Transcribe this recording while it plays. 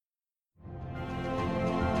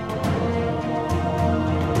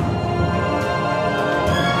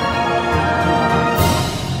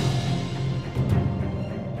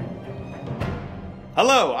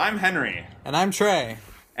Hello, I'm Henry. And I'm Trey,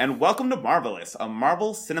 And welcome to Marvelous, a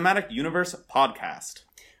Marvel Cinematic Universe podcast.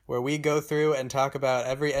 where we go through and talk about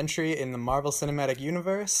every entry in the Marvel Cinematic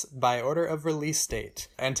Universe by order of release date.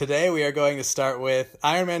 And today we are going to start with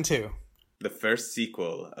Iron Man 2. The first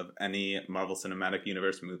sequel of any Marvel Cinematic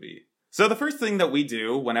Universe movie. So the first thing that we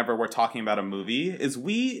do whenever we're talking about a movie is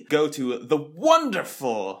we go to the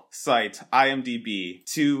wonderful site IMDb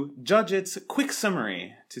to judge its quick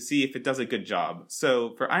summary to see if it does a good job.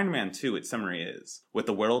 So for Iron Man 2, its summary is, with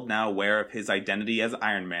the world now aware of his identity as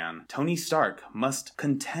Iron Man, Tony Stark must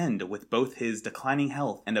contend with both his declining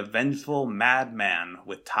health and a vengeful madman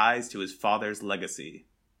with ties to his father's legacy.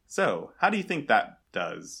 So, how do you think that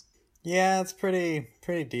does? Yeah, it's pretty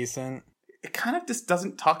decent. It kind of just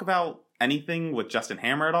doesn't talk about anything with Justin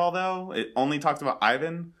Hammer at all, though. It only talks about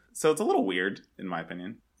Ivan. So it's a little weird, in my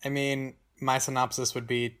opinion. I mean, my synopsis would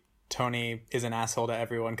be Tony is an asshole to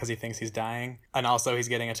everyone because he thinks he's dying. And also he's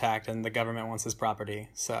getting attacked and the government wants his property,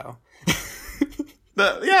 so...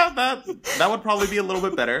 that would probably be a little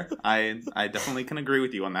bit better. I definitely can agree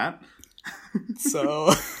with you on that.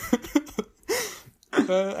 So...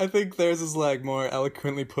 I think theirs is, more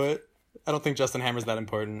eloquently put. I don't think Justin Hammer's that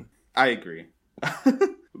important. I agree.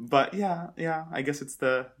 But yeah, I guess it's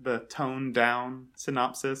the toned down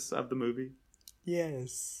synopsis of the movie.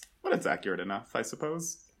 Yes. But it's accurate enough, I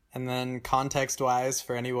suppose. And then context-wise,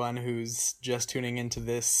 for anyone who's just tuning into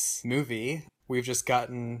this movie, we've just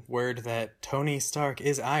gotten word that Tony Stark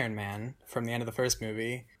is Iron Man from the end of the first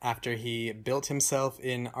movie after he built himself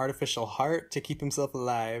an artificial heart to keep himself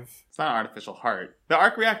alive. It's not an artificial heart. The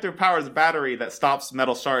arc reactor powers a battery that stops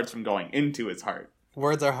metal shards from going into his heart.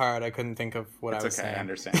 Words are hard. I couldn't think of what I was saying. I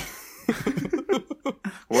understand.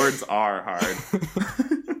 Words are hard.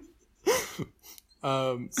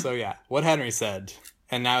 So yeah, what Henry said.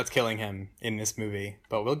 And now it's killing him in this movie.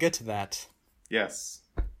 But we'll get to that. Yes.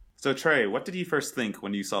 So Trey, what did you first think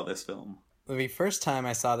when you saw this film? The first time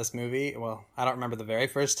I saw this movie, well, I don't remember the very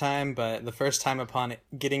first time, but the first time upon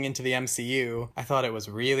getting into the MCU, I thought it was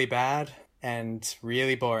really bad and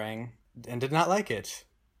really boring and did not like it.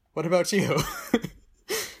 What about you?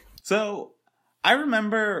 So, I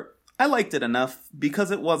remember I liked it enough because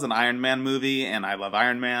it was an Iron Man movie and I love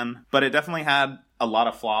Iron Man, but it definitely had a lot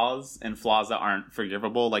of flaws and flaws that aren't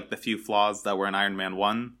forgivable, like the few flaws that were in Iron Man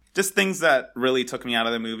 1. Just things that really took me out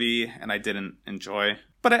of the movie and I didn't enjoy.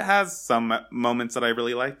 But it has some moments that I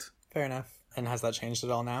really liked. Fair enough. And has that changed at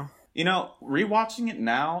all now? You know, rewatching it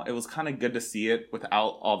now, it was kind of good to see it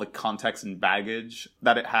without all the context and baggage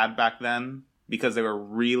that it had back then. Because they were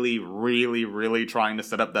really, really, really trying to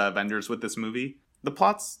set up the Avengers with this movie. The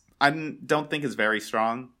plots, I don't think is very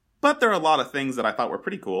strong. But there are a lot of things that I thought were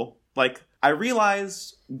pretty cool. Like, I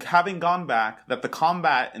realized, having gone back, that the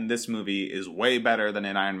combat in this movie is way better than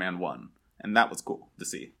in Iron Man 1. And that was cool to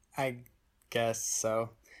see. I guess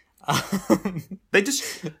so.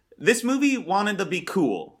 This movie wanted to be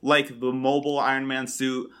cool. Like the mobile Iron Man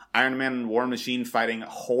suit, Iron Man and War Machine fighting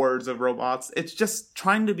hordes of robots. It's just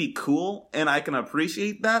trying to be cool, and I can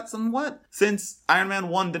appreciate that somewhat. Since Iron Man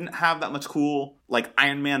 1 didn't have that much cool,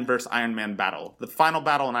 Iron Man versus Iron Man battle. The final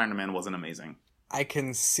battle in Iron Man wasn't amazing. I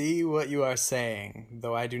can see what you are saying,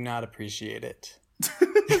 though I do not appreciate it.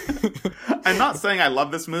 I'm not saying I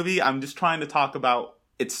love this movie, I'm just trying to talk about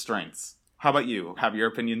its strengths. How about you? Have your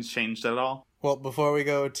opinions changed at all? Well, before we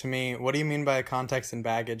go to me, what do you mean by context and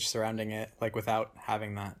baggage surrounding it, without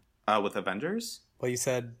having that? With Avengers? Well, you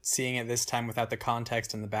said seeing it this time without the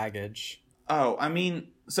context and the baggage. Oh, I mean,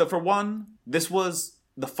 so for one, this was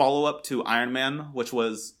the follow-up to Iron Man, which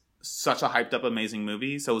was such a hyped-up, amazing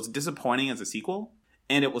movie, so it was disappointing as a sequel,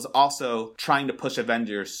 and it was also trying to push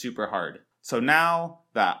Avengers super hard. So now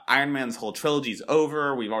that Iron Man's whole trilogy's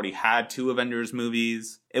over, we've already had 2 Avengers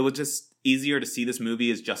movies, it was just easier to see this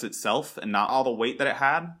movie as just itself and not all the weight that it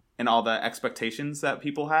had and all the expectations that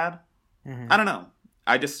people had. Mm-hmm. I don't know.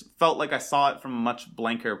 I just felt like I saw it from a much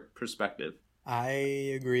blanker perspective. I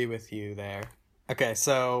agree with you there. Okay,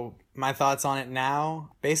 so my thoughts on it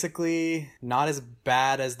now, basically not as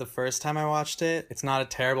bad as the first time I watched it. It's not a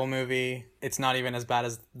terrible movie. It's not even as bad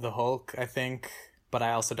as The Hulk, I think, but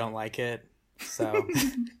I also don't like it. So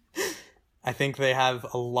I think they have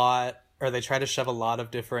they try to shove a lot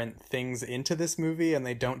of different things into this movie and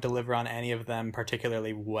they don't deliver on any of them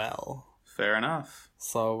particularly well. Fair enough.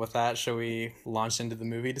 So with that, shall we launch into the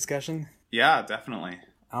movie discussion? Yeah, definitely.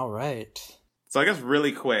 All right. So I guess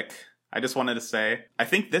really quick, I just wanted to say, I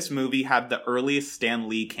think this movie had the earliest Stan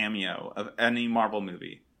Lee cameo of any Marvel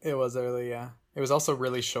movie. It was early, yeah. It was also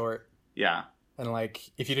really short. Yeah. And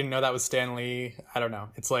if you didn't know that was Stan Lee, I don't know.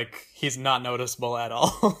 It's he's not noticeable at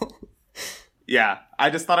all. Yeah, I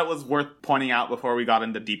just thought it was worth pointing out before we got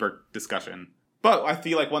into deeper discussion. But I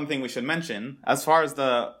feel like one thing we should mention, as far as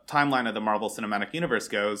the timeline of the Marvel Cinematic Universe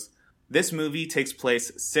goes, this movie takes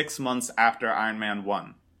place 6 months after Iron Man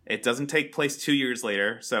 1. It doesn't take place 2 years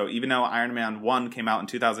later, so even though Iron Man 1 came out in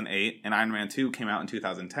 2008 and Iron Man 2 came out in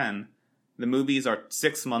 2010, the movies are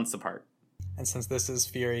 6 months apart. And since this is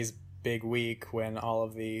Fury's big week when all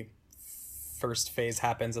of the first phase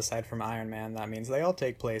happens aside from Iron Man, that means they all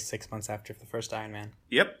take place 6 months after the first Iron Man.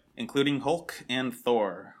 Yep, including Hulk and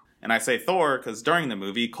Thor. And I say Thor because during the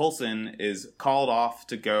movie, Coulson is called off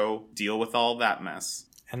to go deal with all that mess.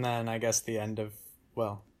 And then I guess the end of,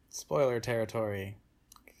 well, spoiler territory.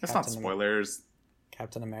 It's not spoilers.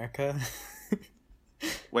 Captain America?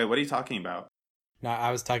 Wait, what are you talking about? No,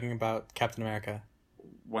 I was talking about Captain America.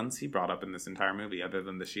 When's he brought up in this entire movie other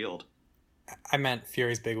than the shield? I meant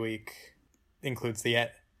Fury's big week includes the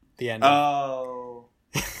end. Oh.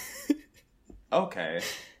 Okay.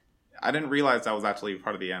 I didn't realize that was actually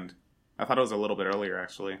part of the end. I thought it was a little bit earlier,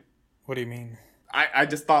 actually. What do you mean? I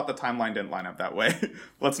just thought the timeline didn't line up that way.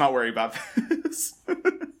 Let's not worry about this.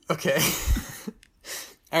 Okay.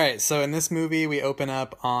 All right, so in this movie, we open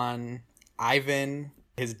up on Ivan.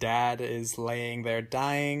 His dad is laying there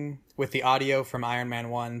dying with the audio from Iron Man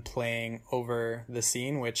 1 playing over the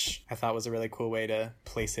scene, which I thought was a really cool way to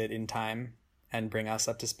place it in time and bring us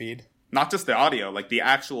up to speed. Not just the audio, like the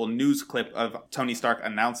actual news clip of Tony Stark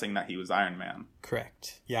announcing that he was Iron Man.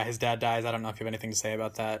 Correct. Yeah, his dad dies. I don't know if you have anything to say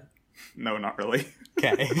about that. No, not really.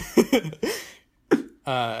 Okay.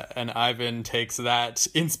 And Ivan takes that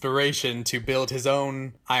inspiration to build his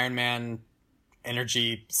own Iron Man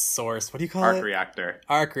energy source. What do you call it? Arc reactor.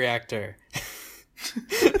 Arc reactor.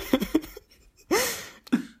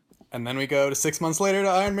 And then we go to 6 months later to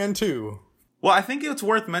Iron Man 2. Well, I think it's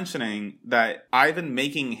worth mentioning that Ivan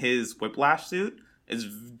making his Whiplash suit is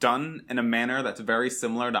done in a manner that's very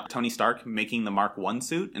similar to Tony Stark making the Mark 1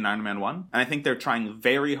 suit in Iron Man 1. And I think they're trying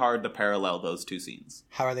very hard to parallel those two scenes.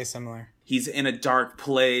 How are they similar? He's in a dark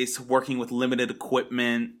place, working with limited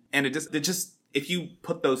equipment. And it just if you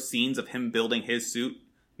put those scenes of him building his suit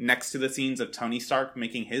next to the scenes of Tony Stark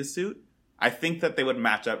making his suit, I think that they would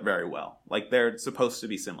match up very well. Like, they're supposed to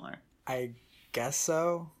be similar. I guess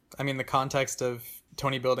so. I mean, the context of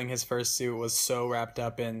Tony building his first suit was so wrapped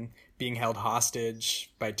up in being held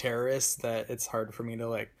hostage by terrorists that it's hard for me to,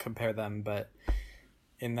 like, compare them. But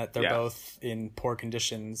in that they're both in poor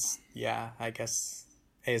conditions, yeah, I guess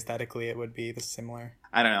aesthetically it would be similar.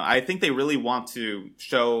 I don't know. I think they really want to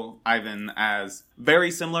show Ivan as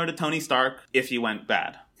very similar to Tony Stark if he went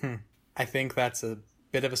bad. I think that's a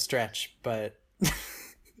bit of a stretch, but...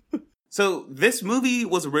 So this movie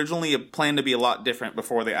was originally planned to be a lot different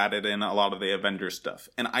before they added in a lot of the Avengers stuff.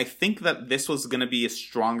 And I think that this was going to be a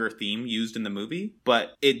stronger theme used in the movie,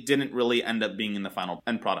 but it didn't really end up being in the final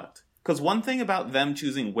end product. Because one thing about them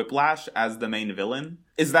choosing Whiplash as the main villain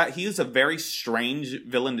is that he is a very strange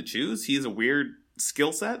villain to choose. He has a weird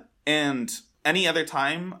skill set. And any other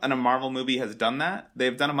time a Marvel movie has done that,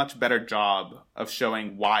 they've done a much better job of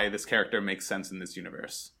showing why this character makes sense in this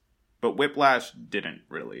universe. But Whiplash didn't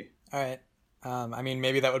really. All right. I mean,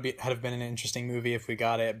 maybe that would have been an interesting movie if we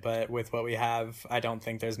got it, but with what we have, I don't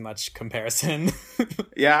think there's much comparison.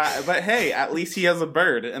 Yeah, but hey, at least he has a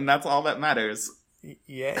bird, and that's all that matters.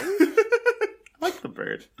 Yay. I like the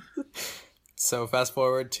bird. So fast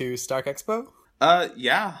forward to Stark Expo?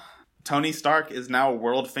 Yeah. Tony Stark is now a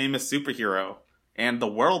world-famous superhero, and the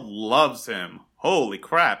world loves him. Holy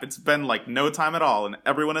crap, it's been like no time at all, and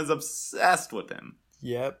everyone is obsessed with him.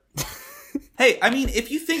 Yep. Hey, I mean, if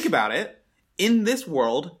you think about it, in this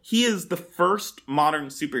world, he is the first modern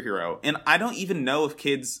superhero. And I don't even know if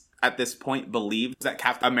kids at this point believe that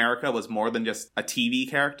Captain America was more than just a TV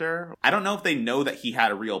character. I don't know if they know that he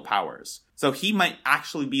had real powers. So he might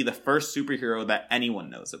actually be the first superhero that anyone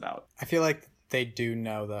knows about. I feel like they do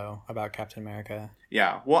know, though, about Captain America.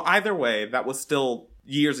 Yeah, well, either way, that was still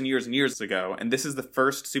years and years and years ago, and this is the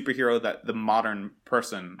first superhero that the modern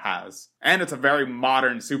person has. And it's a very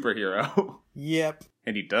modern superhero. Yep.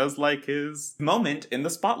 And he does like his moment in the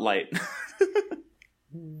spotlight.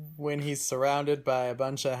 When he's surrounded by a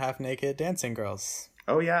bunch of half-naked dancing girls.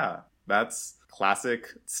 Oh yeah, that's classic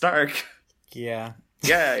Stark. Yeah.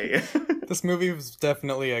 Yay. This movie was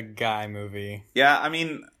definitely a guy movie. Yeah, I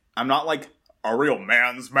mean, I'm not like a real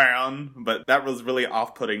man's man, but that was really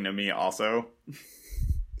off-putting to me also.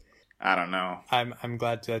 I don't know. I'm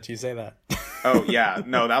glad that you say that. Oh, yeah.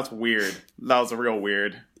 No, that's weird. That was real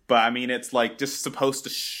weird. But, I mean, it's like just supposed to...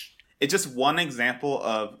 It's just one example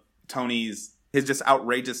of his just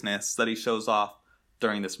outrageousness that he shows off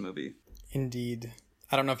during this movie. Indeed.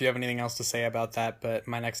 I don't know if you have anything else to say about that, but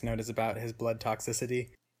my next note is about his blood toxicity.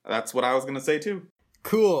 That's what I was going to say too.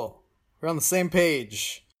 Cool. We're on the same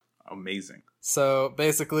page. Amazing. So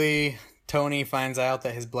basically, Tony finds out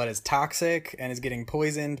that his blood is toxic and is getting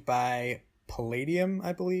poisoned by palladium,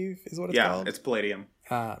 I believe is what it's called. Yeah, it's palladium.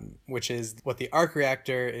 Which is what the arc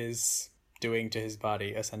reactor is doing to his body,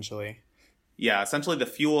 essentially. Yeah, essentially the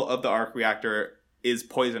fuel of the arc reactor is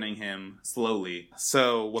poisoning him slowly.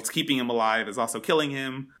 So what's keeping him alive is also killing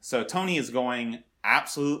him. So Tony is going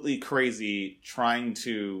absolutely crazy trying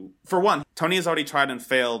to... For one, Tony has already tried and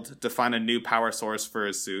failed to find a new power source for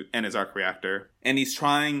his suit and his arc reactor. And he's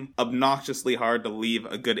trying obnoxiously hard to leave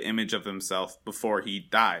a good image of himself before he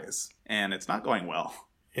dies. And it's not going well.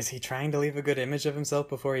 Is he trying to leave a good image of himself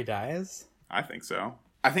before he dies? I think so.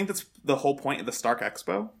 I think that's the whole point of the Stark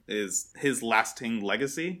Expo, is his lasting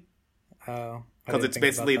legacy. Oh. Because it's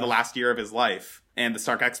basically the last year of his life. And the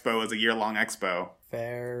Stark Expo is a year-long expo.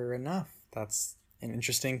 Fair enough. That's an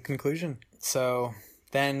interesting conclusion. So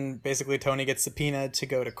then basically Tony gets subpoenaed to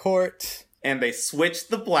go to court. And they switch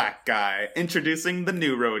the black guy, introducing the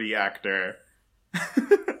new Rhodey actor.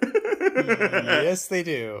 Yes, they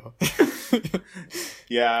do.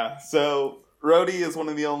 Yeah, so Rhodey is one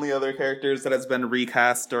of the only other characters that has been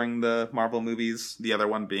recast during the Marvel movies. The other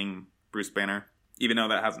one being Bruce Banner, even though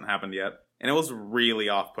that hasn't happened yet. And it was really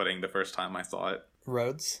off-putting the first time I saw it.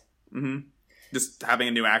 Rhodes? Mm-hmm. Just having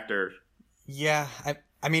a new actor. Yeah,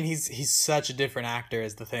 I mean, he's such a different actor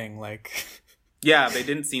is the thing, like... Yeah, they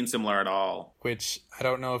didn't seem similar at all. Which, I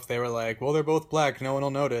don't know if they were like, well, they're both black, no one will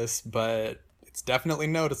notice, but it's definitely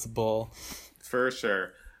noticeable. For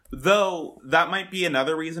sure. Though, that might be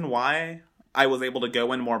another reason why I was able to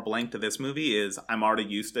go in more blank to this movie, is I'm already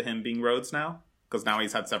used to him being Rhodes now. Because now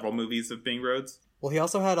he's had several movies of being Rhodes. Well, he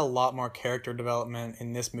also had a lot more character development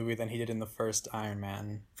in this movie than he did in the first Iron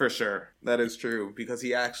Man. For sure. That is true. Because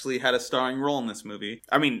he actually had a starring role in this movie.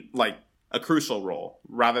 I mean, like, a crucial role.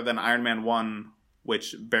 Rather than Iron Man 1,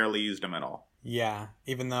 which barely used him at all. Yeah.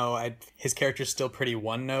 Even though his character's still pretty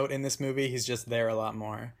one-note in this movie, he's just there a lot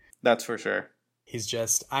more. That's for sure. He's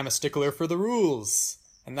just, I'm a stickler for the rules.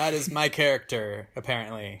 And that is my character,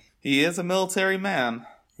 apparently. He is a military man.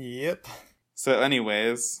 Yep. So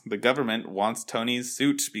anyways, the government wants Tony's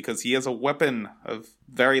suit because he has a weapon of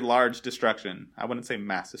very large destruction. I wouldn't say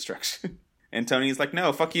mass destruction. And Tony's like,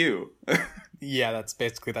 no, fuck you. Yeah, that's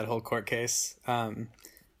basically that whole court case.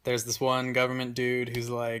 There's this one government dude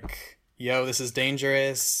who's like, yo, this is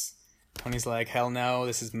dangerous. Tony's like, hell no,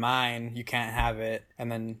 this is mine. You can't have it.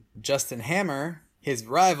 And then Justin Hammer, his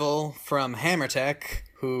rival from Hammertech,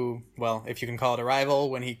 who, well, if you can call it a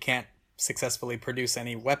rival when he can't successfully produce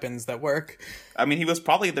any weapons that work. I mean, he was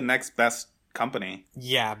probably the next best company.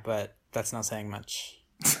 Yeah, but that's not saying much.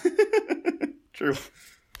 True.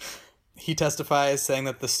 He testifies saying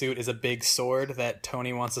that the suit is a big sword that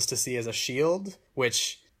Tony wants us to see as a shield,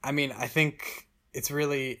 which, I mean, I think it's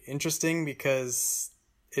really interesting because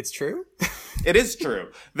it's true. It is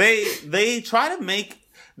true. They try to make...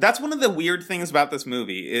 That's one of the weird things about this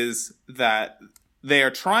movie, is that they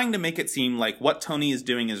are trying to make it seem like what Tony is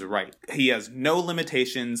doing is right. He has no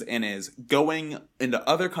limitations and is going into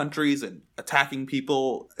other countries and attacking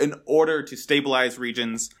people in order to stabilize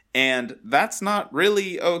regions. And that's not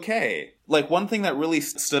really okay. Like, one thing that really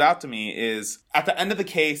stood out to me is at the end of the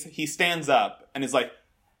case, he stands up and is like,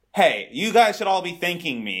 hey, you guys should all be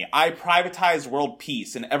thanking me. I privatized world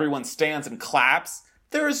peace, and everyone stands and claps.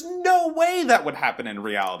 There is no way that would happen in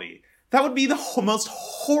reality. That would be the most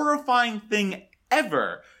horrifying thing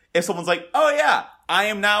ever. If someone's like, oh yeah, I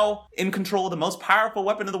am now in control of the most powerful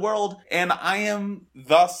weapon in the world, and I am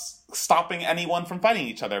thus stopping anyone from fighting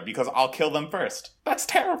each other because I'll kill them first. That's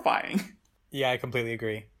terrifying. Yeah, I completely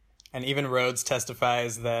agree. And even Rhodes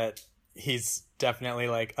testifies that he's definitely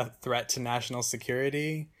like a threat to national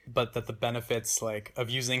security, but that the benefits like of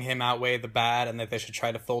using him outweigh the bad and that they should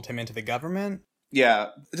try to fold him into the government. Yeah,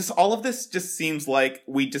 just all of this just seems like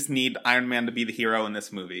we just need Iron Man to be the hero in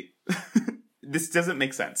this movie. This doesn't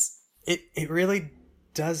make sense. It really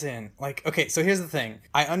doesn't. Like, okay, so here's the thing.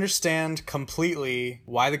 I understand completely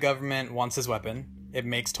why the government wants his weapon. It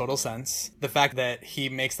makes total sense. The fact that he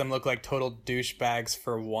makes them look like total douchebags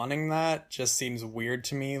for wanting that just seems weird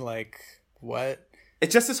to me. Like, what?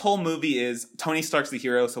 It's just this whole movie is Tony Stark's the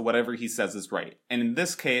hero, so whatever he says is right. And in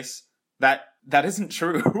this case, that isn't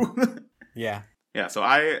true. Yeah. Yeah, so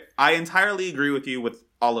I entirely agree with you with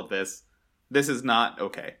all of this. This is not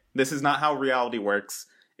okay. This is not how reality works.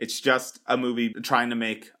 It's just a movie trying to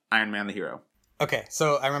make Iron Man the hero. Okay,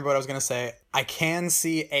 so I remember what I was going to say. I can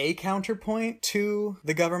see a counterpoint to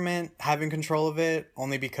the government having control of it,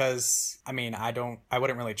 only because, I mean, I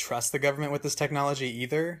wouldn't really trust the government with this technology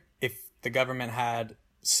either. If the government had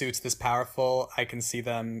suits this powerful, I can see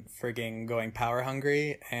them frigging going power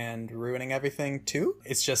hungry and ruining everything too.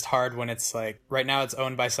 It's just hard when it's like, right now it's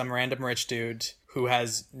owned by some random rich dude who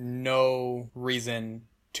has no reason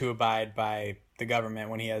to abide by the government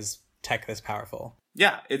when he has tech this powerful.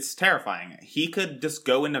 Yeah, it's terrifying. He could just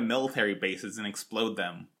go into military bases and explode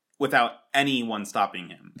them without anyone stopping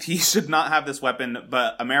him. He should not have this weapon,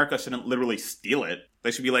 but America shouldn't literally steal it.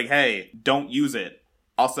 They should be like, hey, don't use it.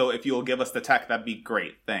 Also, if you'll give us the tech, that'd be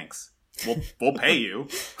great. Thanks. We'll pay you.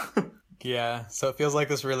 Yeah, so it feels like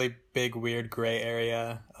this really big, weird gray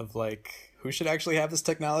area of like, who should actually have this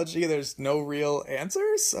technology? There's no real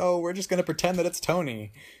answer, so we're just going to pretend that it's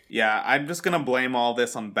Tony. Yeah, I'm just going to blame all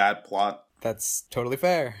this on bad plot. That's totally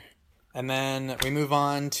fair. And then we move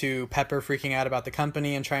on to Pepper freaking out about the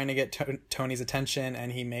company and trying to get Tony's attention,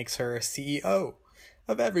 and he makes her CEO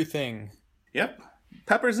of everything. Yep.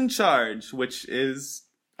 Pepper's in charge, which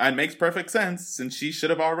makes perfect sense, since she should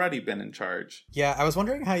have already been in charge. Yeah, I was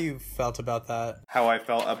wondering how you felt about that. How I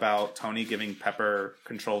felt about Tony giving Pepper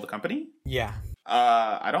control of the company? Yeah.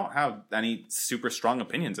 I don't have any super strong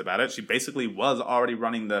opinions about it. She basically was already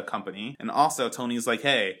running the company. And also, Tony's like,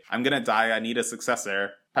 hey, I'm gonna die. I need a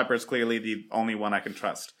successor. Pepper's clearly the only one I can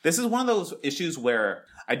trust. This is one of those issues where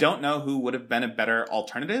I don't know who would have been a better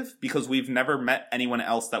alternative, because we've never met anyone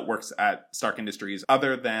else that works at Stark Industries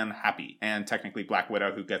other than Happy, and technically Black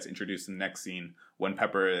Widow, who gets introduced in the next scene when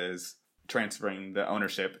Pepper is transferring the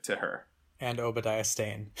ownership to her. And Obadiah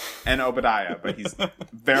Stane. And Obadiah, but he's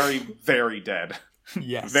very, very dead.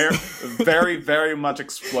 Yes. Very, very, very much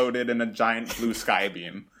exploded in a giant blue sky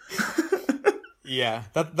beam. Yeah,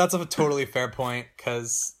 that's a totally fair point,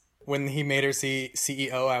 because when he made her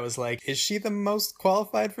CEO, I was like, is she the most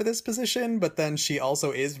qualified for this position? But then she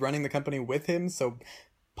also is running the company with him, so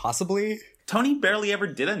possibly. Tony barely ever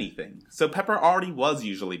did anything, so Pepper already was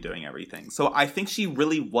usually doing everything. So I think she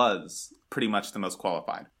really was pretty much the most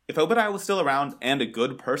qualified. If Obadiah was still around and a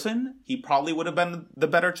good person, he probably would have been the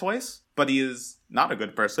better choice, but he is not a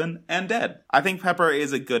good person and dead. I think Pepper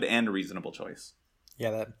is a good and reasonable choice.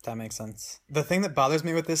 Yeah, that makes sense. The thing that bothers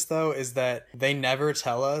me with this, though, is that they never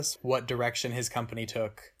tell us what direction his company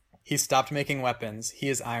took. He stopped making weapons. He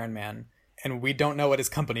is Iron Man. And we don't know what his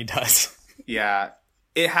company does. Yeah,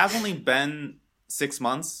 it has only been 6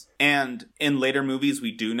 months, and in later movies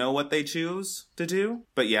we do know what they choose to do,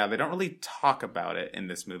 but yeah, they don't really talk about it in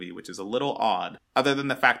this movie, which is a little odd, other than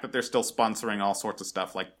the fact that they're still sponsoring all sorts of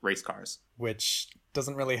stuff like race cars. Which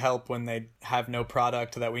doesn't really help when they have no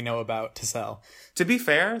product that we know about to sell. To be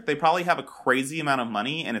fair, they probably have a crazy amount of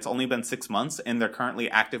money, and it's only been 6 months, and they're currently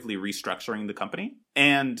actively restructuring the company,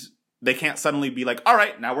 and they can't suddenly be like, all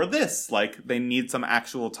right, now we're this. Like, they need some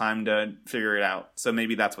actual time to figure it out, so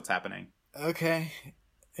maybe that's what's happening. Okay,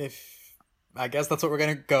 I guess that's what we're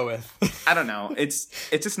gonna go with. I don't know. It's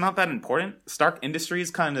just not that important. Stark Industries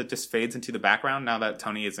kind of just fades into the background now that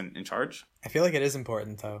Tony isn't in charge. I feel like it is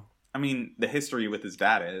important, though. I mean, the history with his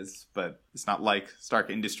dad is, but it's not like Stark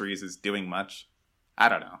Industries is doing much. I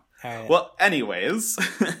don't know. Right. Well, anyways,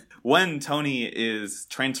 when Tony is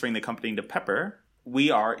transferring the company to Pepper, we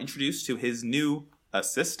are introduced to his new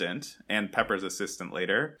assistant and Pepper's assistant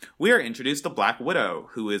later. We are introduced to Black Widow,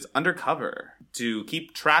 who is undercover to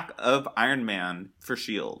keep track of Iron Man for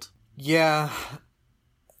S.H.I.E.L.D. Yeah.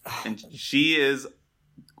 And she is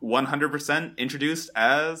 100% introduced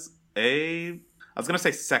as I was going to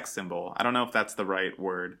say sex symbol. I don't know if that's the right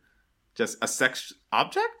word. Just a sex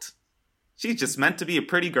object? She's just meant to be a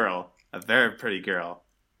pretty girl. A very pretty girl.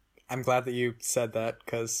 I'm glad that you said that,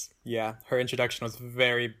 because, yeah, her introduction was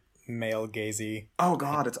very male gazy. Oh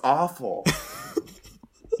god, it's awful.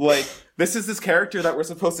 Like, this is this character that we're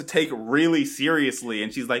supposed to take really seriously,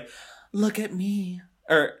 and she's like, look at me.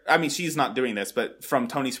 Or, I mean, she's not doing this, but from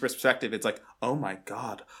Tony's perspective, it's like, oh my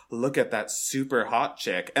god, look at that super hot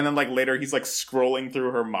chick. And then, like, later he's, like, scrolling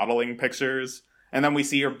through her modeling pictures, and then we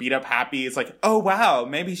see her beat up Happy. It's like, oh wow,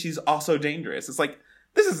 maybe she's also dangerous. It's like,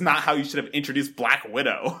 this is not how you should have introduced Black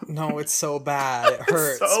Widow. No, it's so bad. It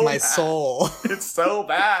hurts so my soul. It's so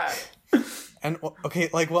bad. And, okay,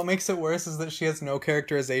 like, what makes it worse is that she has no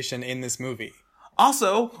characterization in this movie.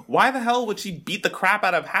 Also, why the hell would she beat the crap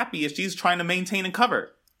out of Happy if she's trying to maintain a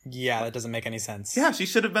cover? Yeah, that doesn't make any sense. Yeah, she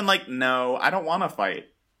should have been like, no, I don't want to fight.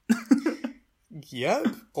 Yep.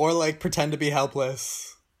 Or, like, pretend to be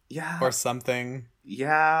helpless. Yeah. Or something.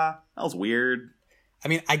 Yeah, that was weird. I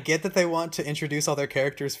mean, I get that they want to introduce all their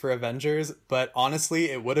characters for Avengers, but honestly,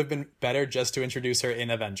 it would have been better just to introduce her in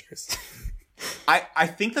Avengers. I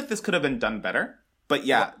think that this could have been done better. But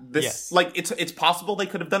yeah, this yes. like it's possible they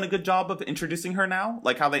could have done a good job of introducing her now,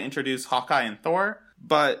 like how they introduced Hawkeye and Thor.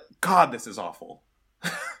 But God, this is awful.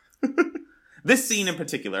 This scene in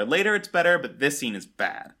particular. Later it's better, but this scene is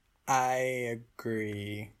bad. I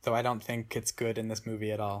agree. Though I don't think it's good in this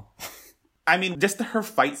movie at all. I mean, just her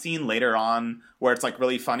fight scene later on, where it's like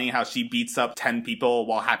really funny how she beats up 10 people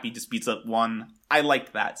while Happy just beats up one. I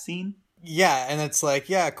liked that scene. Yeah, and it's like,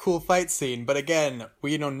 yeah, cool fight scene, but again,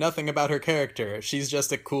 we know nothing about her character. She's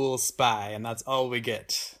just a cool spy, and that's all we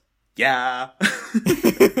get. Yeah.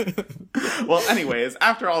 Well, anyways,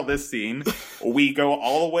 after all this scene, we go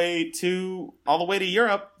all the way to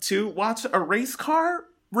Europe to watch a race car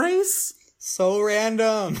race. So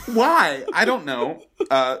random. Why? I don't know.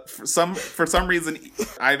 For some reason,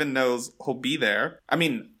 Ivan knows he'll be there. I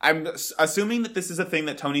mean, I'm assuming that this is a thing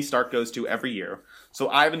that Tony Stark goes to every year. So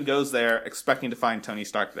Ivan goes there expecting to find Tony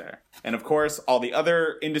Stark there. And of course, all the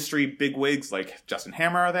other industry bigwigs like Justin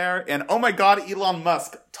Hammer are there. And oh my god, Elon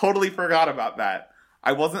Musk. Totally forgot about that.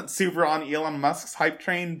 I wasn't super on Elon Musk's hype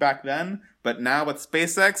train back then, but now with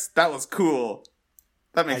SpaceX, that was cool.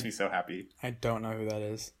 That makes me so happy. I don't know who that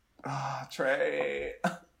is. Ah, Trey.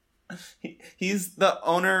 He's the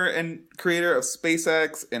owner and creator of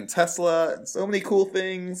SpaceX and Tesla and so many cool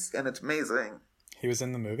things, and it's amazing. He was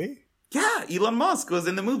in the movie? Yeah, Elon Musk was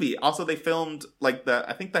in the movie. Also, they filmed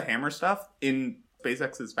I think the Hammer stuff in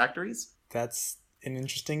SpaceX's factories. That's an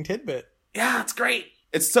interesting tidbit. Yeah, it's great.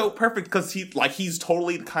 It's so perfect because he's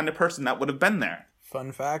totally the kind of person that would have been there.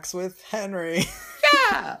 Fun facts with Henry.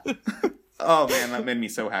 Yeah. Oh man, that made me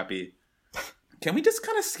so happy. Can we just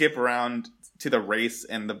kind of skip around to the race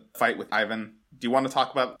and the fight with Ivan? Do you want to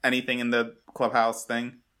talk about anything in the clubhouse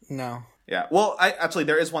thing? No. Yeah. Well,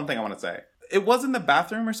 there is one thing I want to say. It was in the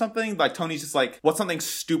bathroom or something. Like, Tony's just like, what's something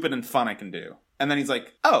stupid and fun I can do? And then he's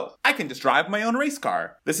like, oh, I can just drive my own race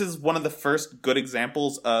car. This is one of the first good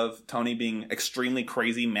examples of Tony being extremely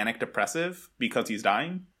crazy, manic depressive because he's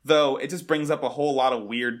dying. Though it just brings up a whole lot of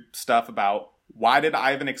weird stuff about why did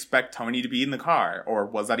Ivan expect Tony to be in the car? Or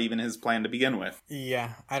was that even his plan to begin with?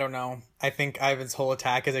 Yeah, I don't know. I think Ivan's whole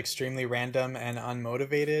attack is extremely random and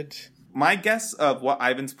unmotivated. My guess of what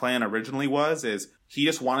Ivan's plan originally is he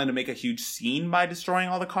just wanted to make a huge scene by destroying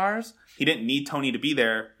all the cars. He didn't need Tony to be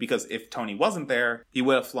there because if Tony wasn't there, he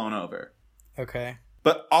would have flown over. Okay.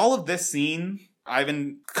 But all of this scene,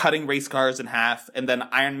 Ivan cutting race cars in half, and then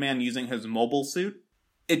Iron Man using his mobile suit,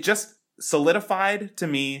 it just solidified to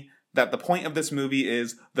me that the point of this movie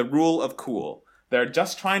is the rule of cool. They're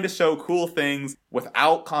just trying to show cool things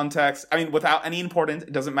without context. I mean, without any importance.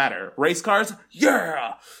 It doesn't matter. Race cars?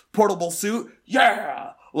 Yeah! Portable suit?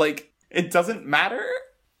 Yeah! Like, it doesn't matter.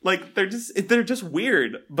 Like, they're just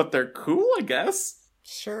weird, but they're cool, I guess.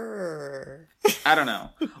 Sure. I don't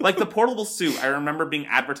know. Like, the portable suit, I remember being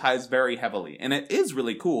advertised very heavily. And it is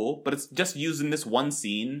really cool, but it's just used in this one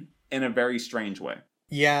scene in a very strange way.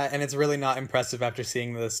 Yeah, and it's really not impressive after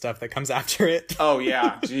seeing the stuff that comes after it. Oh,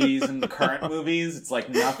 yeah. Jeez, in the current movies, it's like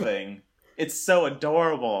nothing. It's so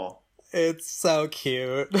adorable. It's so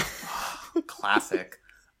cute. Classic.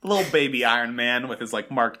 The little baby Iron Man with his,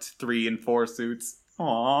 like, Mark 3 and 4 suits.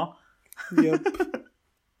 Aww. Yep.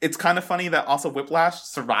 It's kind of funny that also Whiplash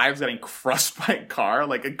survives getting crushed by a car.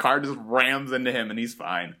 Like, a car just rams into him and he's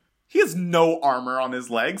fine. He has no armor on his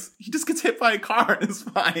legs. He just gets hit by a car and is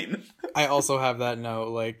fine. I also have that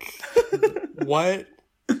note, like, what?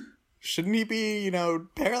 Shouldn't he be,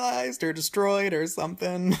 paralyzed or destroyed or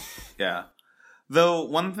something? Yeah. Though,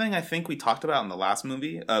 one thing I think we talked about in the last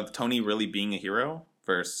movie of Tony really being a hero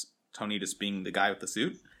versus Tony just being the guy with the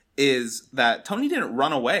suit is that Tony didn't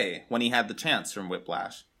run away when he had the chance from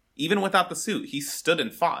Whiplash. Even without the suit, he stood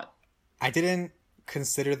and fought. I didn't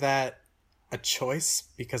consider that a choice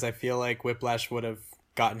because I feel like Whiplash would have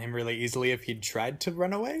gotten him really easily if he'd tried to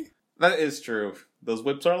run away. That is true. Those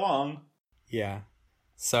whips are long. Yeah.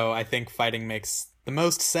 So I think fighting makes the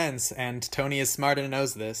most sense, and Tony is smart and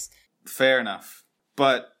knows this. Fair enough.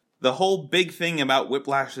 But the whole big thing about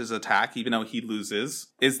Whiplash's attack, even though he loses,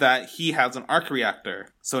 is that he has an arc reactor.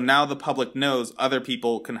 So now the public knows other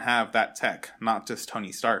people can have that tech, not just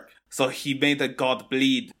Tony Stark. So he made the god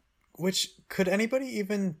bleed. Which, could anybody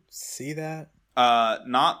even see that?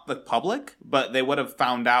 Not the public, but they would have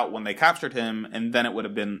found out when they captured him, and then it would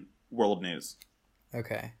have been world news.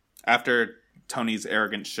 Okay. After Tony's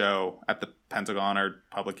arrogant show at the Pentagon or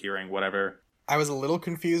public hearing, whatever. I was a little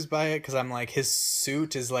confused by it because I'm like, his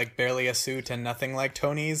suit is like barely a suit and nothing like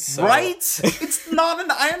Tony's. So... Right? It's not an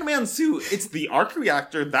Iron Man suit. It's the arc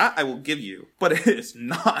reactor, that I will give you. But it is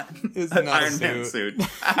not an Iron Man suit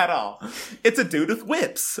at all. It's a dude with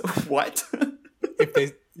whips. What?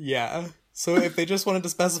 Yeah. So if they just wanted to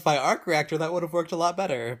specify arc reactor, that would have worked a lot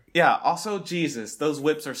better. Yeah, also, Jesus, those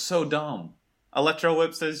whips are so dumb. Electro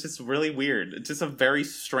whips is just really weird. It's just a very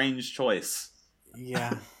strange choice.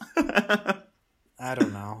 Yeah. I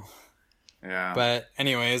don't know. Yeah. But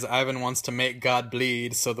anyways, Ivan wants to make God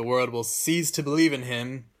bleed so the world will cease to believe in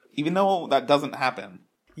him. Even though that doesn't happen.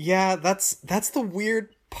 Yeah, that's the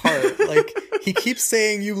weird part. Like, he keeps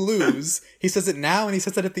saying you lose. He says it now and he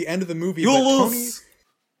says it at the end of the movie. You'll lose!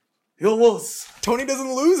 You'll lose! Tony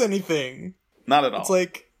doesn't lose anything. Not at all.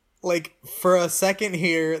 It's like, for a second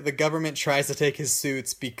here, the government tries to take his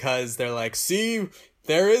suits because they're like, see,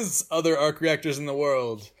 there is other arc reactors in the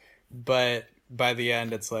world. But by the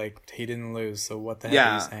end, it's like, he didn't lose, so what the heck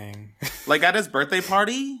are you saying? Like, at his birthday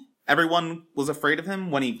party, everyone was afraid of him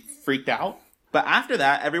when he freaked out. But after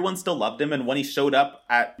that, everyone still loved him, and when he showed up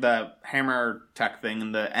at the hammer tech thing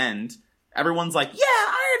in the end, everyone's like, yeah,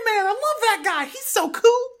 Iron Man, I love that guy, he's so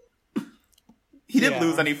cool! He didn't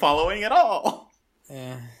lose any following at all.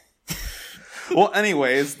 Well,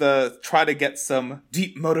 anyways, try to get some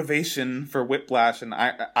deep motivation for Whiplash and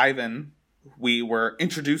Ivan, we were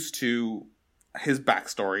introduced to his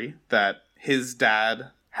backstory, that his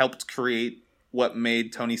dad helped create what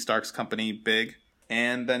made Tony Stark's company big,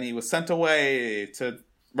 and then he was sent away to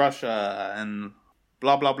Russia, and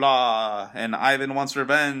blah blah blah, and Ivan wants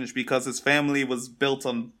revenge because his family was built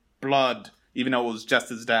on blood, even though it was just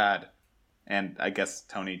his dad. And I guess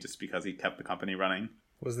Tony, just because he kept the company running.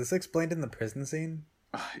 Was this explained in the prison scene?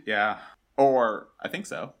 Yeah. Or, I think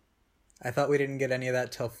so. I thought we didn't get any of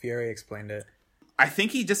that till Fury explained it. I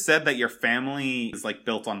think he just said that your family is, like,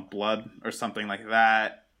 built on blood or something like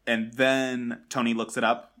that. And then Tony looks it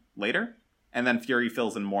up later. And then Fury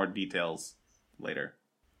fills in more details later.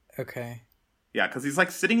 Okay. Yeah, because he's,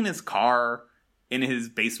 like, sitting in his car in his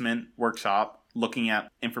basement workshop looking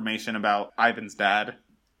at information about Ivan's dad.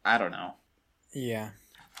 I don't know. Yeah.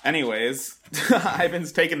 Anyways,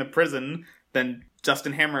 Ivan's taken to prison. Then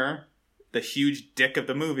Justin Hammer, the huge dick of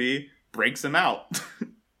the movie, breaks him out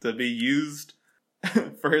to be used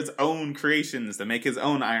for his own creations, to make his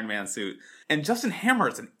own Iron Man suit. And Justin Hammer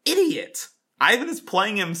is an idiot. Ivan is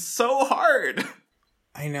playing him so hard.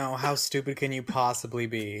 I know. How stupid can you possibly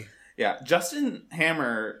be? Yeah, Justin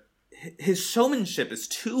Hammer, his showmanship is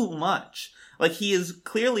too much. Like, he is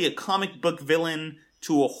clearly a comic book villain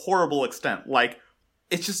to a horrible extent. Like,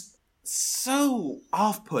 it's just so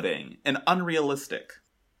off-putting and unrealistic.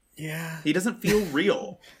 Yeah. He doesn't feel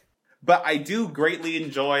real. But I do greatly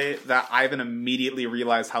enjoy that Ivan immediately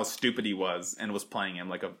realized how stupid he was and was playing him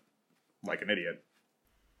like an idiot.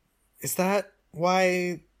 Is that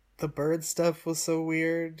why the bird stuff was so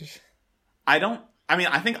weird? I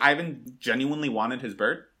think Ivan genuinely wanted his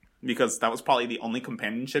bird, because that was probably the only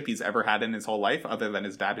companionship he's ever had in his whole life, other than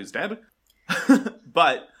his dad who's dead.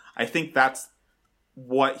 But I think that's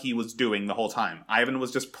what he was doing the whole time. Ivan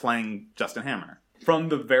was just playing Justin Hammer from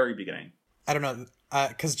the very beginning. I don't know,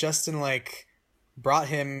 because Justin, like, brought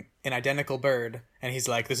him an identical bird, and he's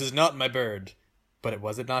like, this is not my bird. But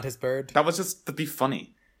was it not his bird? That was just to be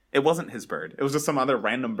funny. It wasn't his bird. It was just some other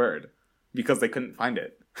random bird, because they couldn't find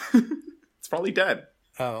it. It's probably dead.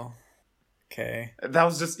 Oh. Okay. That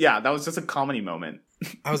was just a comedy moment.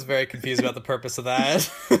 I was very confused about the purpose of that.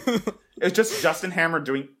 It's just Justin Hammer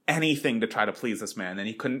doing anything to try to please this man, and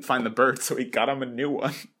he couldn't find the bird, so he got him a new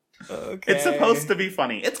one. Okay. It's supposed to be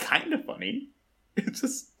funny. It's kind of funny. It's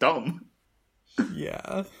just dumb.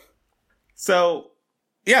 Yeah. So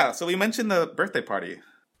we mentioned the birthday party.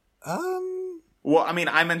 Well, I mean,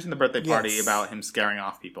 I mentioned the birthday party about him scaring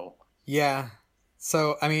off people. Yeah.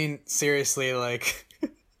 So, I mean, seriously, like,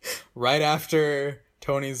 right after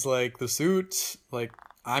Tony's like, the suit, like,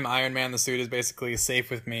 I'm Iron Man, the suit is basically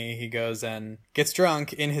safe with me. He goes and gets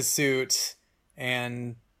drunk in his suit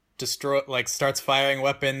and starts firing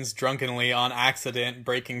weapons drunkenly on accident,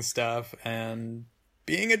 breaking stuff, and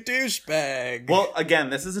being a douchebag. Well,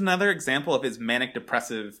 again, this is another example of his manic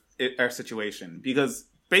depressive situation, because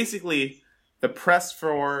basically the press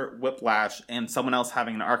for Whiplash and someone else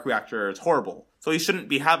having an arc reactor is horrible. So he shouldn't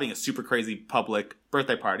be having a super crazy public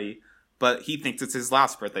birthday party, but he thinks it's his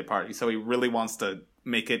last birthday party, so he really wants to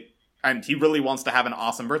make it, and he really wants to have an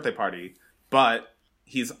awesome birthday party, but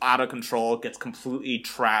he's out of control, gets completely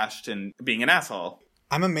trashed, and being an asshole.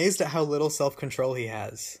 I'm amazed at how little self-control he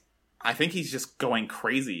has. I think he's just going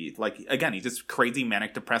crazy. Like, again, he's just crazy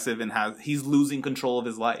manic depressive, and he's losing control of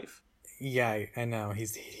his life. Yeah, I know. He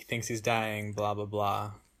thinks he's dying, blah, blah,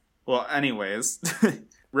 blah. Well, anyways,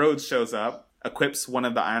 Rhodes shows up, equips one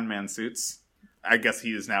of the Iron Man suits. I guess he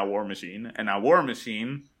is now War Machine, and now War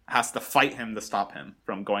Machine has to fight him to stop him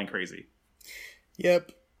from going crazy.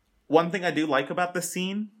 Yep. One thing I do like about this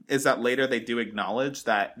scene is that later they do acknowledge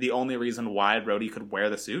that the only reason why Rhodey could wear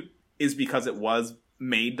the suit is because it was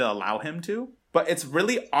made to allow him to. But it's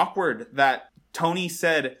really awkward that Tony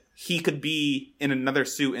said he could be in another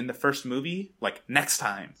suit in the first movie, like, next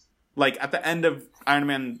time. Like, at the end of Iron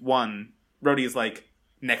Man 1, Rhodey is like,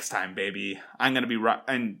 next time, baby. I'm going to be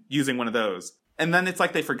and using one of those. And then it's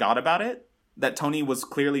like they forgot about it, that Tony was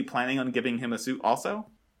clearly planning on giving him a suit also.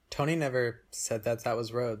 Tony never said that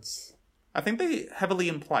was Rhodes. I think they heavily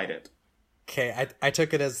implied it. Okay, I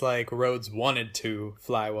took it as like Rhodes wanted to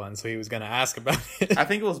fly one, so he was going to ask about it. I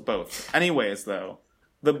think it was both. Anyways, though,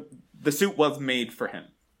 the suit was made for him.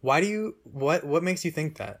 What makes you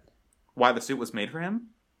think that? Why the suit was made for him?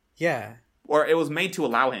 Yeah. Or it was made to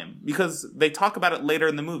allow him. Because they talk about it later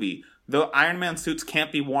in the movie. The Iron Man suits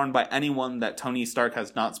can't be worn by anyone that Tony Stark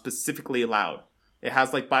has not specifically allowed. It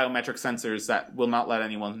has like biometric sensors that will not let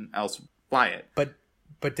anyone else fly it.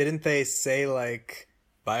 But didn't they say like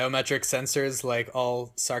biometric sensors like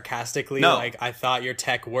all sarcastically? No. Like, I thought your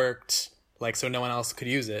tech worked, like, so no one else could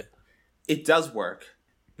use it. It does work.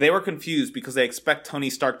 They were confused because they expect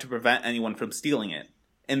Tony Stark to prevent anyone from stealing it.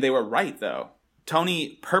 And they were right, though.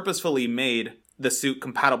 Tony purposefully made the suit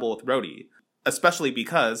compatible with Rhodey. Especially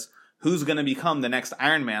because who's going to become the next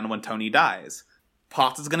Iron Man when Tony dies?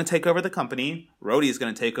 Potts is going to take over the company. Rhodey is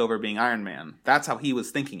going to take over being Iron Man. That's how he was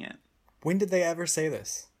thinking it. When did they ever say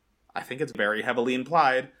this? I think it's very heavily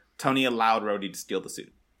implied. Tony allowed Rhodey to steal the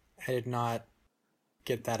suit. I did not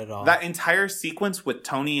get that at all. That entire sequence with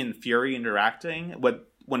Tony and Fury interacting,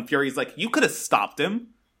 when Fury's like, you could have stopped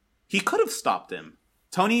him. He could have stopped him.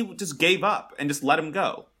 Tony just gave up and just let him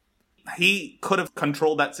go. He could have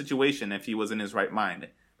controlled that situation if he was in his right mind.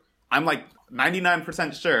 I'm like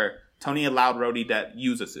 99% sure Tony allowed Rhodey to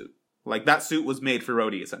use a suit. Like, that suit was made for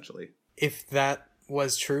Rhodey, essentially. If that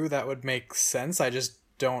was true, that would make sense. I just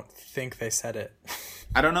don't think they said it.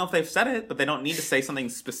 I don't know if they've said it, but they don't need to say something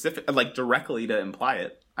specific, like, directly to imply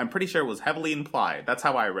it. I'm pretty sure it was heavily implied. That's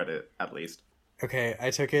how I read it, at least. Okay, I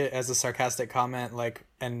took it as a sarcastic comment, like,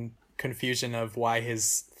 and confusion of why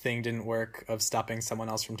his thing didn't work of stopping someone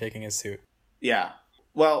else from taking his suit. Yeah.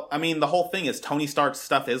 Well, I mean, the whole thing is Tony Stark's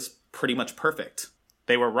stuff is pretty much perfect.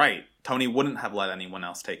 They were right. Tony wouldn't have let anyone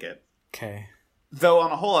else take it. Okay. Though,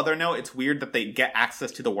 on a whole other note, it's weird that they get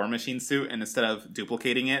access to the War Machine suit, and instead of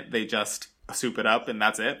duplicating it, they just soup it up, and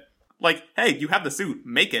that's it. Like, hey, you have the suit.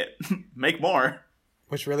 Make it. Make more.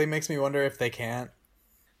 Which really makes me wonder if they can't.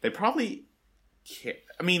 They probably can't.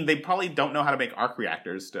 I mean, they probably don't know how to make arc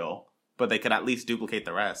reactors still, but they could at least duplicate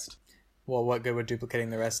the rest. Well, what good would duplicating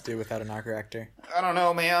the rest do without an arc reactor? I don't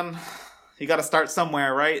know, man. You gotta start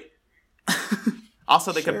somewhere, right?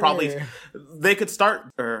 Also, they could start,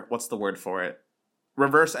 or what's the word for it?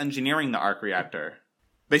 Reverse engineering the arc reactor.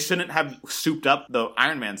 They shouldn't have souped up the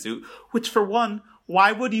Iron Man suit, which, for one,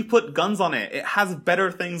 why would you put guns on it? It has better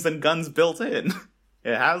things than guns built in.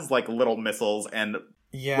 It has, like, little missiles and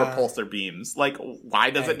repulsor beams. Like,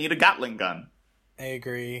 why does it need a Gatling gun? I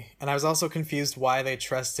agree. And I was also confused why they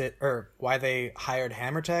why they hired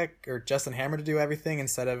Hammertech or Justin Hammer to do everything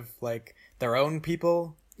instead of, like, their own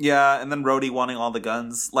people. Yeah, and then Rhodey wanting all the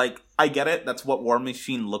guns. Like, I get it. That's what War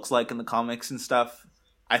Machine looks like in the comics and stuff.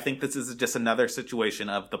 I think this is just another situation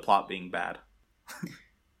of the plot being bad.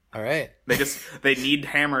 All right. They need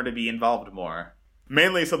Hammer to be involved more.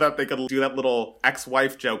 Mainly so that they could do that little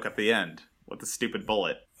ex-wife joke at the end with the stupid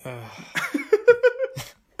bullet.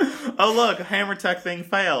 Oh, look, a Hammer Tech thing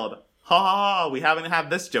failed. Ha ha ha, we haven't had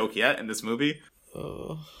this joke yet in this movie.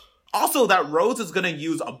 Also, that Rhodes is going to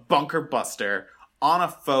use a bunker buster on a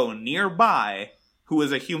foe nearby who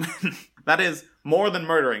is a human. That is more than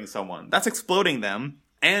murdering someone. That's exploding them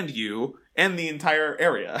and you and the entire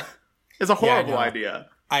area. It's a horrible idea.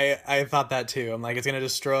 I thought that too. I'm like, it's going to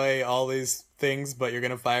destroy all these things, but you're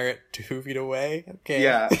going to fire it 2 feet away? Okay.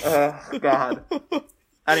 Yeah. God.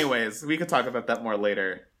 Anyways, we could talk about that more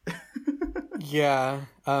later. Yeah.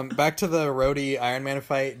 Back to the Rhodey Iron Man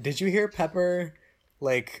fight. Did you hear Pepper,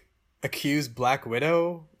 like, accuse Black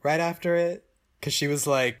Widow right after it? Because she was,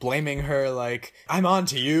 like, blaming her, like, I'm on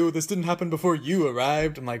to you. This didn't happen before you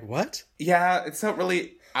arrived. I'm like, what? Yeah, it's not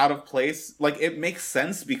really out of place. Like, it makes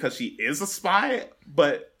sense because she is a spy,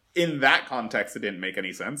 but in that context, it didn't make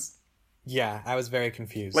any sense. Yeah, I was very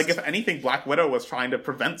confused. Like, if anything, Black Widow was trying to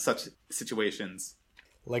prevent such situations.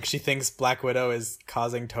 Like, she thinks Black Widow is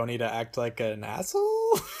causing Tony to act like an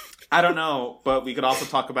asshole? I don't know, but we could also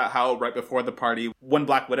talk about how right before the party, when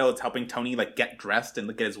Black Widow is helping Tony, like, get dressed and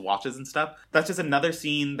get his watches and stuff, that's just another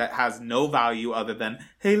scene that has no value other than,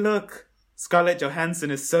 hey, look, Scarlett Johansson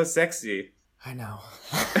is so sexy. I know.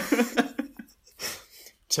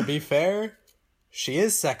 To be fair, She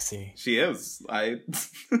is sexy. She is.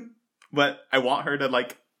 But I want her to,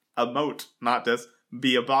 like, emote, not just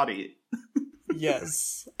be a body.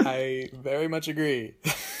 Yes, I very much agree.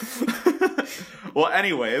 Well,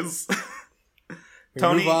 anyways. We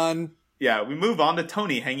move on. Yeah, we move on to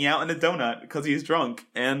Tony hanging out in a donut because he's drunk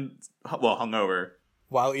and, well, hungover.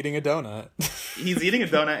 While eating a donut. He's eating a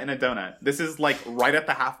donut in a donut. This is, like, right at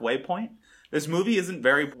the halfway point. This movie isn't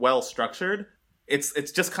very well structured.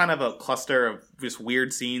 It's just kind of a cluster of just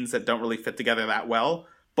weird scenes that don't really fit together that well.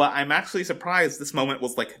 But I'm actually surprised this moment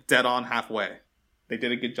was, like, dead on halfway. They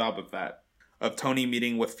did a good job of that. Of Tony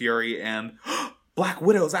meeting with Fury and Black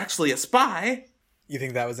Widow's actually a spy. You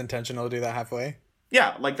think that was intentional to do that halfway?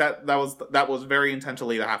 Yeah, like that was very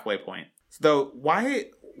intentionally the halfway point. So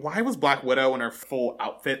why was Black Widow in her full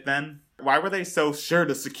outfit then? Why were they so sure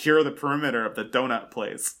to secure the perimeter of the donut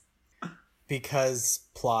place? Because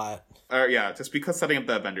plot. Yeah, just because setting up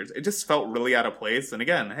the Avengers. It just felt really out of place. And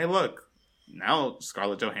again, hey look, now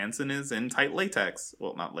Scarlett Johansson is in tight latex.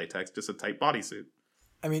 Well, not latex, just a tight bodysuit.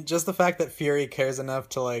 I mean, just the fact that Fury cares enough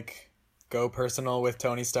to, like, go personal with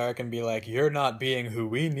Tony Stark and be like, you're not being who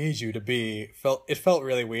we need you to be, felt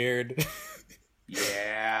really weird.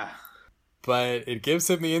 Yeah. But it gives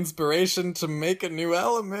him the inspiration to make a new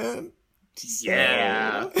element.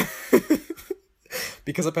 Yeah.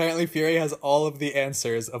 Because apparently Fury has all of the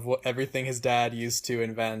answers of what everything his dad used to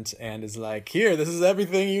invent and is like, here, this is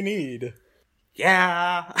everything you need.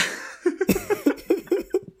 Yeah.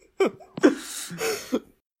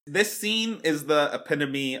 This scene is the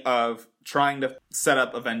epitome of trying to set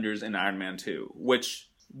up Avengers in Iron Man 2, which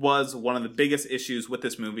was one of the biggest issues with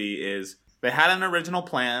this movie is they had an original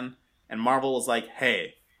plan, and Marvel was like,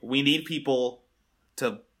 hey, we need people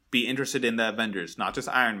to be interested in the Avengers, not just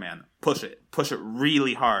Iron Man. Push it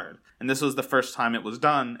really hard. And this was the first time it was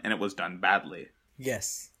done, and it was done badly.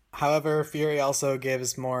 Yes. However, Fury also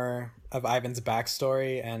gives more of Ivan's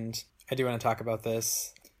backstory, and I do want to talk about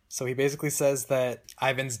this. So he basically says that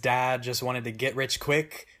Ivan's dad just wanted to get rich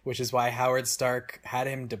quick, which is why Howard Stark had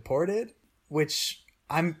him deported, which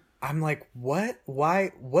I'm like, what?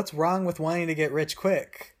 Why? What's wrong with wanting to get rich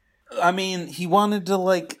quick? I mean, he wanted to,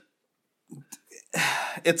 like...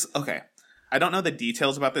 It's... Okay. I don't know the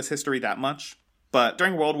details about this history that much, but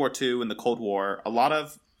during World War II and the Cold War, a lot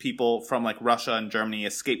of people from, like, Russia and Germany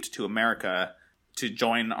escaped to America to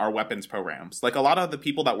join our weapons programs. Like, a lot of the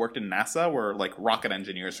people that worked in NASA were, like, rocket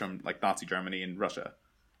engineers from, like, Nazi Germany and Russia.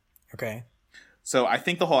 Okay. So I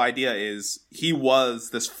think the whole idea is he was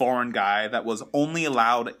this foreign guy that was only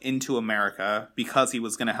allowed into America because he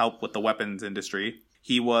was going to help with the weapons industry.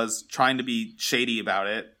 He was trying to be shady about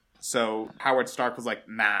it. So Howard Stark was like,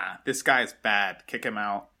 nah, this guy's bad. Kick him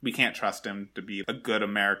out. We can't trust him to be a good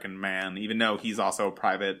American man, even though he's also a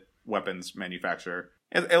private weapons manufacturer.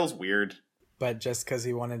 It was weird. But just because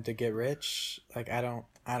he wanted to get rich, like, I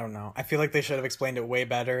don't know. I feel like they should have explained it way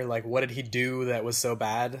better. Like, what did he do that was so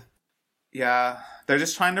bad? Yeah, they're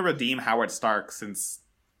just trying to redeem Howard Stark since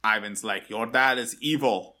Ivan's like, your dad is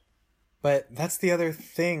evil. But that's the other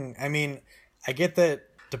thing. I mean, I get that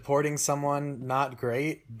deporting someone, not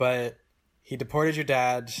great, but he deported your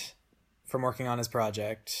dad from working on his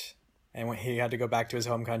project, and when he had to go back to his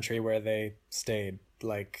home country where they stayed.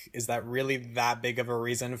 Like, is that really that big of a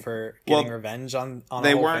reason for getting revenge on a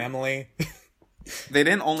whole family? They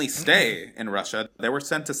didn't only stay in Russia. They were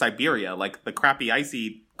sent to Siberia, like the crappy,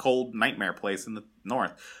 icy, cold nightmare place in the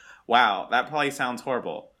north. Wow, that probably sounds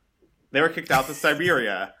horrible. They were kicked out to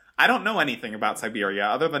Siberia. I don't know anything about Siberia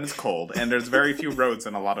other than it's cold, and there's very few roads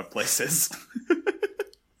in a lot of places.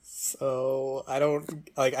 So,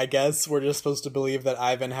 I guess we're just supposed to believe that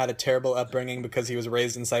Ivan had a terrible upbringing because he was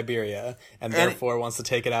raised in Siberia, and therefore wants to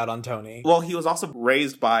take it out on Tony. Well, he was also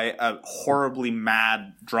raised by a horribly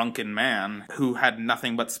mad, drunken man who had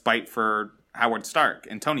nothing but spite for Howard Stark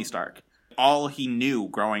and Tony Stark. All he knew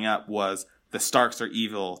growing up was, the Starks are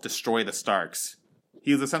evil, destroy the Starks.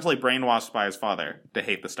 He was essentially brainwashed by his father to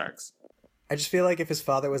hate the Starks. I just feel like if his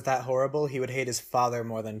father was that horrible, he would hate his father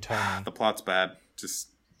more than Tony. The plot's bad. Just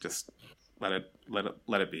let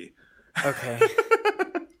it be. Okay.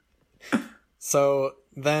 So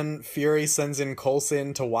then Fury sends in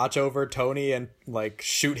Coulson to watch over Tony and, like,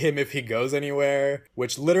 shoot him if he goes anywhere,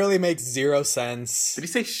 which literally makes zero sense. Did he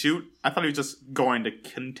say shoot? I thought he was just going to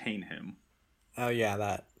contain him. Oh yeah,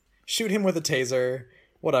 that. Shoot him with a taser.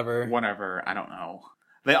 Whatever. I don't know.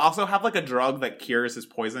 They also have, like, a drug that cures his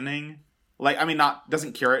poisoning. Like, I mean,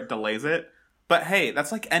 doesn't cure it, delays it. But hey,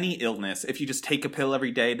 that's like any illness. If you just take a pill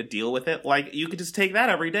every day to deal with it, like, you could just take that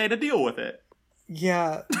every day to deal with it.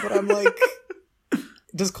 Yeah, but I'm like,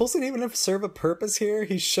 does Coulson even serve a purpose here?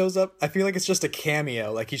 He shows up, I feel like it's just a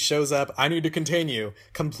cameo. Like, he shows up, I need to contain you,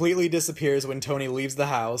 completely disappears when Tony leaves the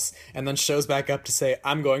house, and then shows back up to say,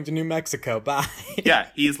 I'm going to New Mexico, bye. Yeah,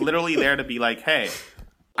 he's literally there to be like, hey,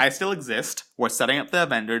 I still exist, we're setting up the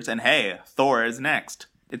Avengers, and hey, Thor is next.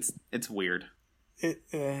 It's weird.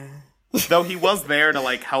 Though he was there to,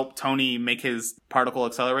 like, help Tony make his particle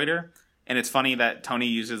accelerator, and it's funny that Tony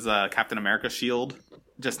uses Captain America's shield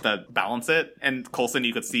just to balance it, and Coulson,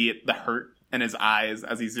 you could see it, the hurt in his eyes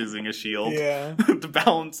as he's using his shield to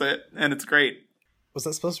balance it, and it's great. Was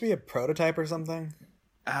that supposed to be a prototype or something?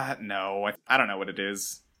 No, I don't know what it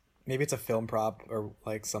is. Maybe it's a film prop or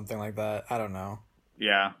like something like that. I don't know.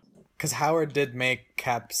 Yeah. Because Howard did make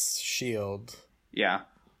Cap's shield. Yeah.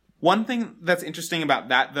 One thing that's interesting about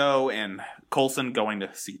that, though, and Coulson going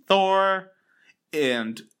to see Thor,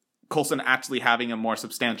 and Coulson actually having a more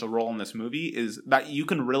substantial role in this movie, is that you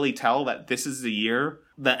can really tell that this is the year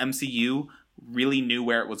the MCU really knew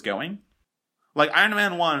where it was going. Like Iron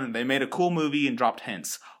Man 1, they made a cool movie and dropped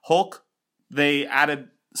hints. Hulk, they added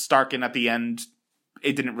Stark in at the end.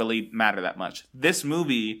 It didn't really matter that much. This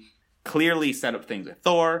movie clearly set up things with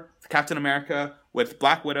Thor, with Captain America, with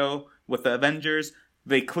Black Widow, with the Avengers.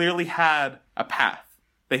 They clearly had a path.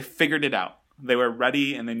 They figured it out. They were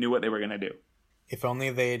ready and they knew what they were going to do. If only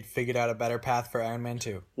they'd figured out a better path for Iron Man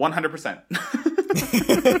 2.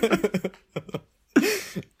 100%.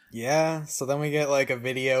 Yeah, so then we get like a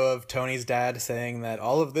video of Tony's dad saying that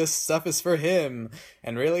all of this stuff is for him,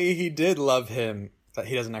 and really he did love him. But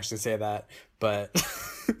he doesn't actually say that, but...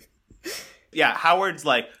 Yeah, Howard's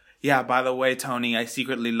like, yeah, by the way, Tony, I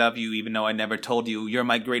secretly love you even though I never told you. You're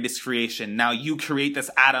my greatest creation. Now you create this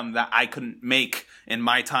atom that I couldn't make in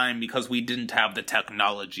my time because we didn't have the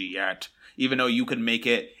technology yet. Even though you could make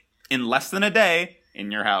it in less than a day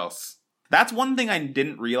in your house. That's one thing I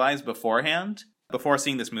didn't realize beforehand, before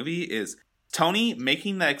seeing this movie, is Tony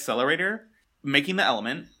making the accelerator, making the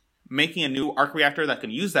element, making a new arc reactor that can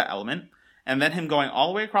use that element, and then him going all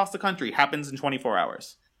the way across the country happens in 24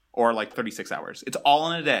 hours. Or like 36 hours. It's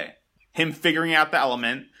all in a day. Him figuring out the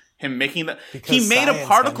element, him making the... He made a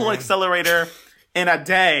particle accelerator in a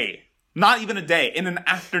day. Not even a day, in an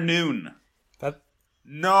afternoon.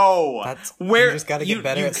 No. Where you just gotta get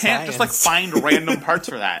better at science. You can't just like find random parts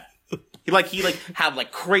for that. He had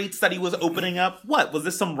like crates that he was opening up. What? Was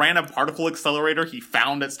this some random particle accelerator he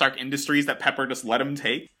found at Stark Industries that Pepper just let him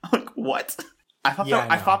take? Like, what? I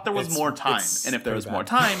thought there was more time. And if there was more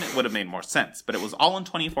time, it would have made more sense. But it was all in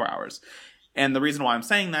 24 hours. And the reason why I'm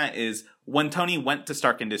saying that is when Tony went to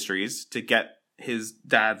Stark Industries to get his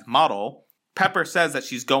dad's model, Pepper says that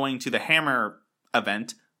she's going to the Hammer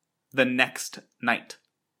event the next night.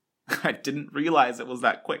 I didn't realize it was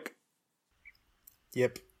that quick.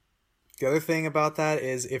 Yep. The other thing about that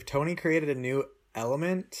is if Tony created a new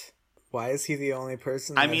element, why is he the only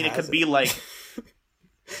person that it could be like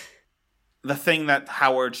the thing that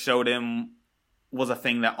Howard showed him was a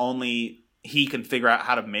thing that only he can figure out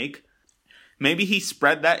how to make. Maybe he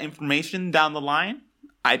spread that information down the line.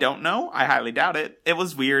 I don't know. I highly doubt it. It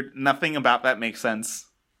was weird. Nothing about that makes sense.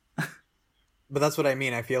 But that's what I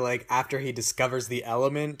mean. I feel like after he discovers the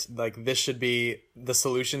element, like this should be the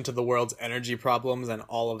solution to the world's energy problems and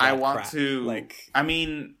all of that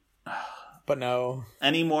but no.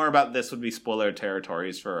 Any more about this would be spoiler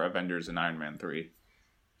territories for Avengers and Iron Man 3.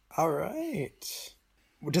 All right.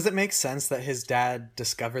 Does it make sense that his dad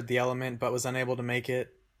discovered the element but was unable to make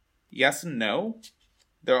it? Yes and no.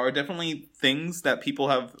 There are definitely things that people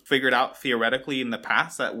have figured out theoretically in the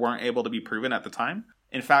past that weren't able to be proven at the time.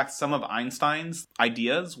 In fact, some of Einstein's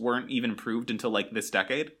ideas weren't even proved until like this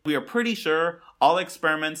decade. We are pretty sure all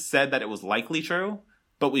experiments said that it was likely true,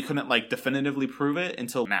 but we couldn't like definitively prove it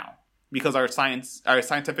until now. Because our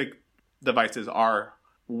scientific devices are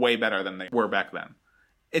way better than they were back then.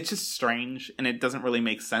 It's just strange and it doesn't really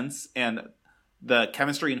make sense. And the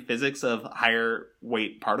chemistry and physics of higher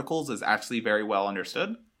weight particles is actually very well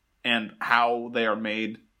understood. And how they are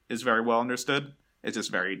made is very well understood. It's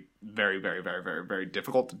just very, very, very, very, very, very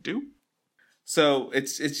difficult to do. So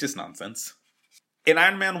it's just nonsense. In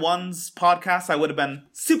Iron Man 1's podcast, I would have been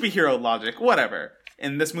superhero logic, whatever.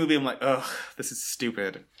 In this movie, I'm like, ugh, this is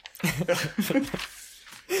stupid.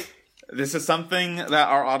 This is something that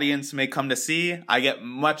our audience may come to see. I get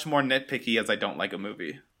much more nitpicky as I don't like a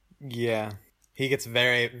movie. Yeah. He gets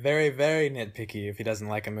very, very, very nitpicky if he doesn't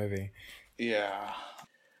like a movie. Yeah.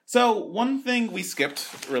 So, one thing we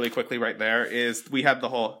skipped really quickly right there is we had the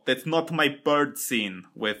whole "that's not my bird" scene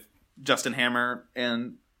with Justin Hammer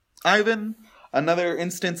and Ivan. Another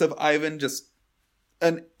instance of Ivan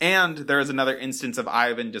and there is another instance of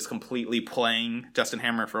Ivan just completely playing Justin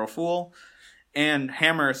Hammer for a fool. And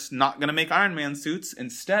Hammer's not going to make Iron Man suits.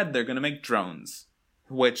 Instead, they're going to make drones.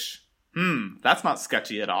 Which, that's not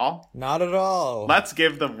sketchy at all. Not at all. Let's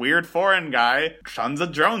give the weird foreign guy tons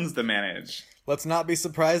of drones to manage. Let's not be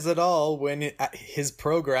surprised at all when his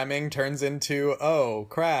programming turns into, oh,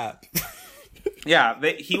 crap. Yeah,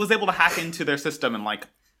 he was able to hack into their system in like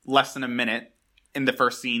less than a minute in the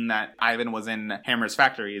first scene that Ivan was in Hammer's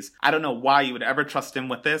factories. I don't know why you would ever trust him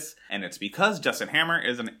with this, and it's because Justin Hammer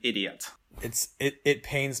is an idiot. It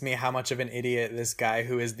pains me how much of an idiot this guy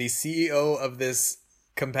who is the CEO of this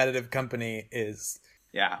competitive company is.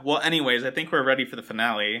 Yeah, well, anyways, I think we're ready for the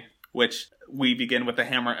finale, which we begin with the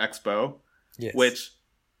Hammer Expo. Yes. Which,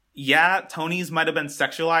 yeah, Tony's might have been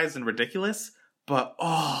sexualized and ridiculous, but,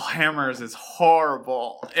 Hammer's is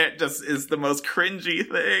horrible. It just is the most cringy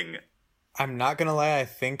thing. I'm not gonna lie, I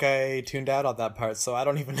think I tuned out on that part, so I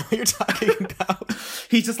don't even know what you're talking about.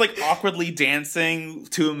 He's just, like, awkwardly dancing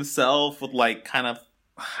to himself with, like, kind of,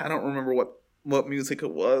 I don't remember what music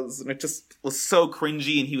it was, and it just was so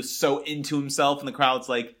cringy, and he was so into himself, and the crowd's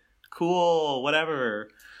like, cool, whatever.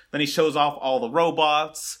 Then he shows off all the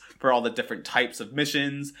robots for all the different types of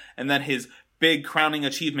missions, and then his big crowning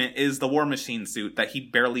achievement is the War Machine suit that he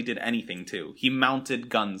barely did anything to. He mounted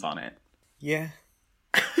guns on it. Yeah.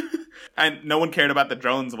 And no one cared about the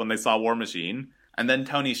drones when they saw War Machine. And then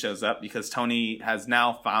Tony shows up because Tony has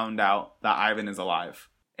now found out that Ivan is alive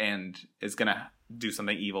and is going to do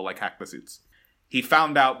something evil like hack the suits. He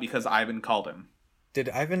found out because Ivan called him. Did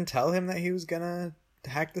Ivan tell him that he was gonna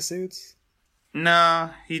hack the suits?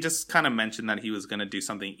 Nah, he just kind of mentioned that he was going to do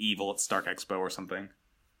something evil at Stark Expo or something.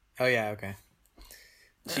 Oh, yeah, okay.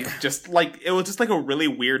 It was just like a really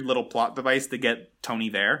weird little plot device to get Tony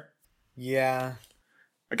there. Yeah.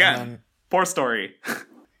 Again, poor story.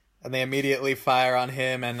 And they immediately fire on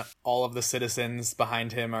him, and all of the citizens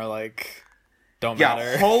behind him are like, don't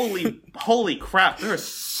matter. Holy crap. There is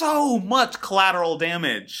so much collateral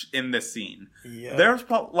damage in this scene. Yeah. There's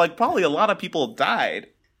probably a lot of people died.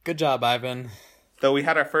 Good job, Ivan. Though we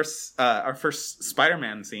had our first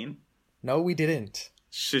Spider-Man scene. No, we didn't.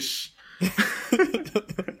 Shush.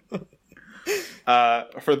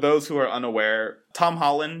 For those who are unaware, Tom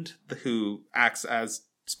Holland, who acts as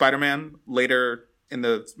Spider-Man later in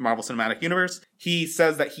the Marvel Cinematic Universe, he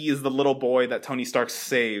says that he is the little boy that Tony Stark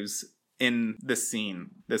saves in this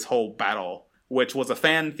scene, this whole battle, which was a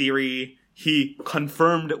fan theory. He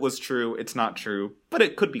confirmed it was true. It's not true, but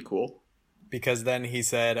it could be cool. Because then he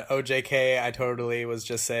said, oh, JK, I totally was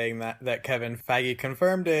just saying that Kevin Feige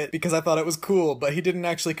confirmed it because I thought it was cool, but he didn't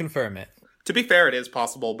actually confirm it. To be fair, it is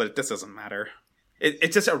possible, but this doesn't matter.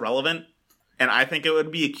 It's just irrelevant, and I think it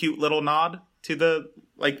would be a cute little nod to the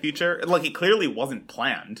future. Like, it clearly wasn't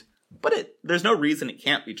planned, but there's no reason it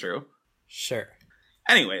can't be true. Sure.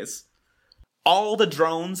 Anyways, all the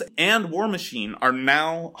drones and War Machine are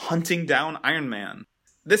now hunting down Iron Man.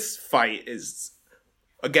 This fight is,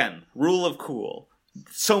 again, rule of cool.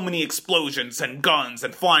 So many explosions and guns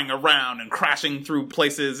and flying around and crashing through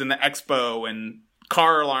places in the expo and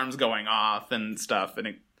car alarms going off and stuff.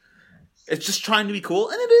 And it's just trying to be cool,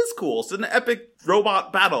 and it is cool. It's an epic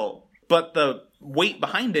robot battle, but the weight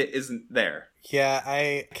behind it isn't there. Yeah,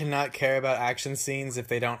 I cannot care about action scenes if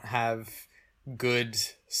they don't have good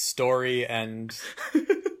story and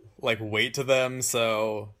weight to them.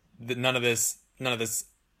 So none of this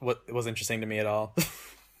was interesting to me at all.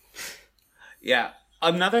 Yeah.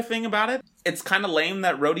 Another thing about it, it's kind of lame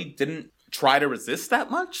that Rhodey didn't try to resist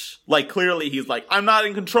that much. Clearly he's like, I'm not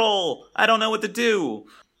in control. I don't know what to do.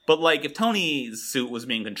 But, if Tony's suit was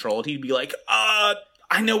being controlled, he'd be like, I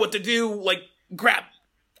know what to do. Grab.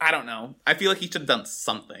 I don't know. I feel like he should have done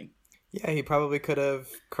something. Yeah, he probably could have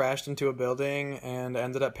crashed into a building and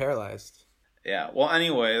ended up paralyzed. Yeah, well,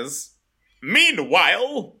 anyways.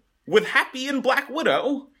 Meanwhile, with Happy and Black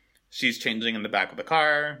Widow, she's changing in the back of the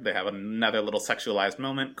car. They have another little sexualized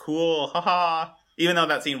moment. Cool, haha. Even though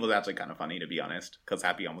that scene was actually kind of funny, to be honest, because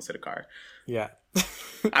Happy almost hit a car. Yeah.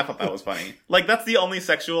 I thought that was funny. That's the only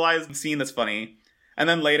sexualized scene that's funny. And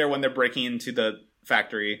then later, when they're breaking into the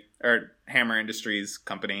factory, or Hammer Industries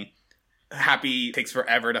company, Happy takes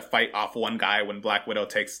forever to fight off one guy when Black Widow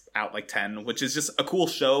takes out 10, which is just a cool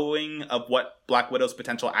showing of what Black Widow's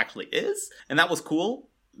potential actually is. And that was cool.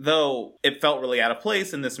 Though it felt really out of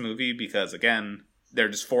place in this movie because, again, they're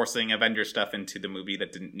just forcing Avengers stuff into the movie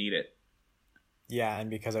that didn't need it. Yeah, and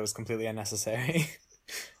because it was completely unnecessary.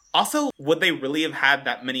 Also, would they really have had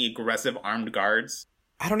that many aggressive armed guards?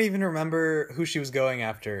 I don't even remember who she was going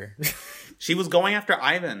after. She was going after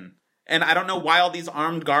Ivan. And I don't know why all these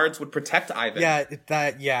armed guards would protect Ivan.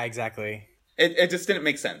 Yeah, exactly. It just didn't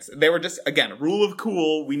make sense. They were just, again, rule of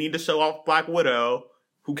cool. We need to show off Black Widow.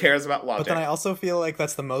 Who cares about logic? But then I also feel like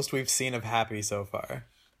that's the most we've seen of Happy so far.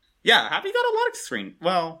 Yeah, Happy got a lot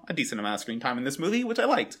of a decent amount of screen time in this movie, which I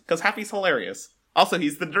liked, because Happy's hilarious. Also,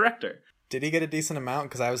 he's the director. Did he get a decent amount?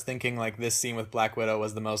 Because I was thinking, like, this scene with Black Widow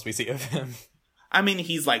was the most we see of him. I mean,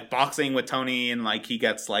 he's, like, boxing with Tony, and, like, he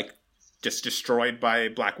gets, like, just destroyed by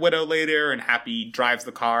Black Widow later, and Happy drives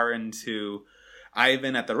the car into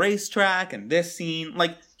Ivan at the racetrack, and this scene,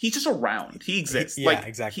 like, he's just around. He exists. Yeah,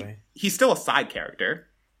 exactly. He's still a side character.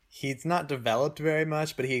 He's not developed very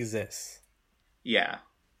much, but he exists. Yeah.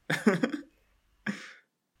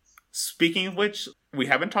 Speaking of which, we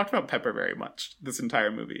haven't talked about Pepper very much this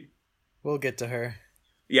entire movie. We'll get to her.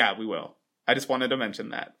 Yeah, we will. I just wanted to mention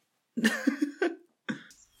that.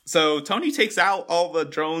 So Tony takes out all the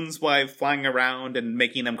drones by flying around and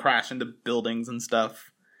making them crash into buildings and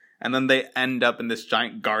stuff. And then they end up in this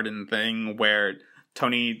giant garden thing where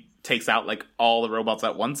Tony takes out, like, all the robots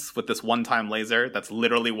at once with this one-time laser. That's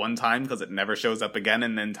literally one time because it never shows up again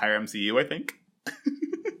in the entire MCU, I think.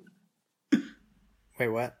 Wait,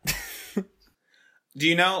 what? Do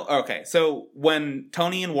you know? Okay, so when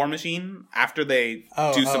Tony and War Machine, after they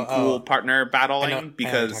do some cool partner battling,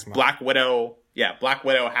 because Black Widow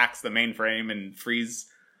hacks the mainframe and frees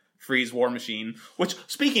War Machine. Which,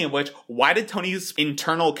 speaking of which, why did Tony's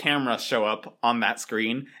internal camera show up on that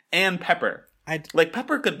screen? And Pepper. Like,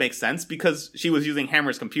 Pepper could make sense because she was using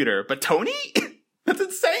Hammer's computer, but Tony? That's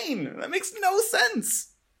insane! That makes no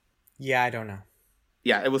sense! Yeah, I don't know.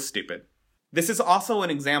 Yeah, it was stupid. This is also an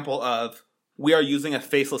example of we are using a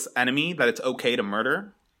faceless enemy that it's okay to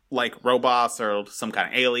murder, like robots or some kind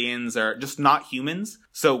of aliens or just not humans.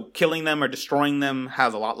 So killing them or destroying them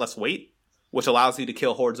has a lot less weight, which allows you to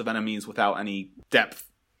kill hordes of enemies without any depth.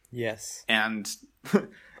 Yes. And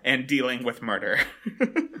dealing with murder.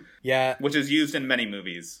 Yeah. Which is used in many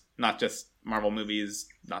movies, not just Marvel movies,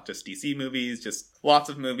 not just DC movies, just lots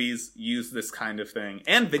of movies use this kind of thing.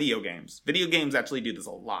 And video games. Video games actually do this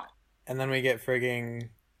a lot. And then we get frigging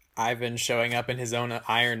Ivan showing up in his own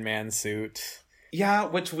Iron Man suit. Yeah,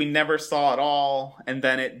 which we never saw at all. And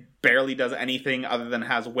then it barely does anything other than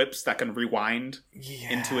has whips that can rewind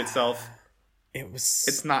into itself.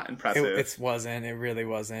 It's not impressive. It wasn't. It really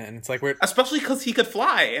wasn't. And it's like we're... Especially because he could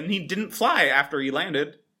fly, and he didn't fly after he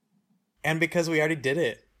landed. And because we already did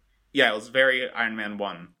it. Yeah, it was very Iron Man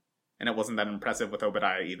 1. And it wasn't that impressive with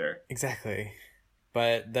Obadiah either. Exactly.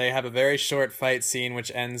 But they have a very short fight scene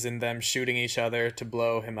which ends in them shooting each other to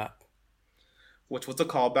blow him up. Which was a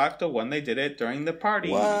callback to when they did it during the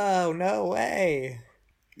party. Whoa, no way.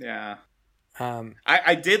 Yeah.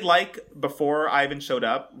 I did like, before Ivan showed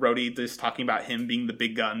up, Rhodey just talking about him being the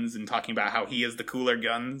big guns and talking about how he is the cooler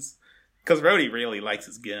guns. Because Rhodey really likes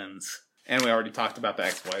his guns. And we already talked about the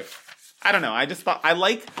ex-wife. I don't know, I just thought, I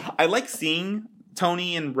like seeing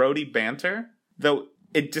Tony and Rhodey banter, though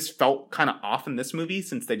it just felt kind of off in this movie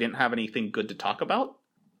since they didn't have anything good to talk about.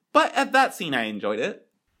 But at that scene, I enjoyed it.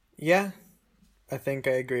 Yeah, I think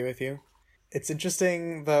I agree with you. It's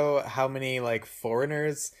interesting, though, how many, like,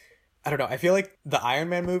 foreigners... I don't know, I feel like the Iron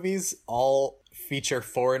Man movies all feature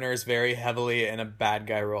foreigners very heavily in a bad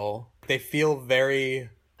guy role. They feel very,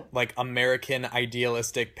 like, American,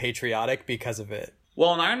 idealistic, patriotic because of it.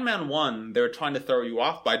 Well, in Iron Man 1, they were trying to throw you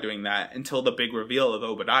off by doing that until the big reveal of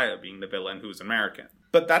Obadiah being the villain who's American.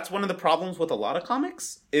 But that's one of the problems with a lot of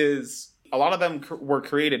comics, is a lot of them were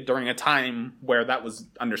created during a time where that was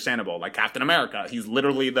understandable. Like Captain America, he's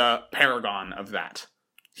literally the paragon of that.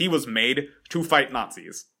 He was made to fight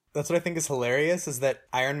Nazis. That's what I think is hilarious, is that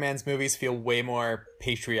Iron Man's movies feel way more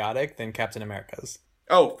patriotic than Captain America's.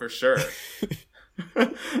 Oh, for sure.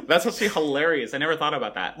 That's actually hilarious. I never thought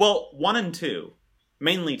about that. Well, 1 and 2.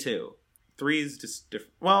 Mainly 2. 3 is just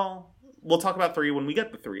different. Well, we'll talk about 3 when we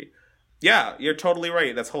get to 3. Yeah, you're totally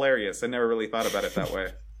right. That's hilarious. I never really thought about it that way.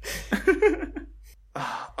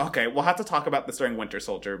 Okay, we'll have to talk about this during Winter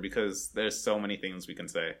Soldier because there's so many things we can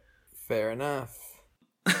say. Fair enough.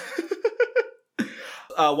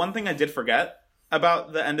 One thing I did forget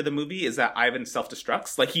about the end of the movie is that Ivan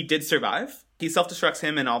self-destructs. Like, he did survive. He self-destructs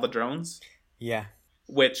him and all the drones. Yeah.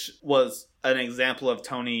 Which was an example of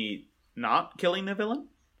Tony not killing the villain.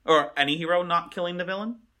 Or any hero not killing the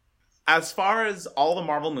villain. As far as all the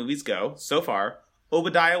Marvel movies go, so far,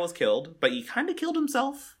 Obadiah was killed, but he kind of killed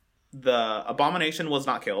himself. The Abomination was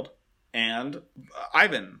not killed. And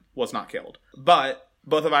Ivan was not killed. But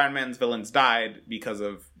both of Iron Man's villains died because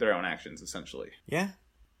of their own actions, essentially. Yeah.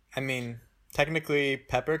 I mean, technically,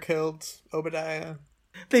 Pepper killed Obadiah.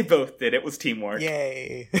 They both did. It was teamwork.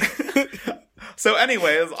 Yay. So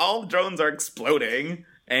anyways, all drones are exploding,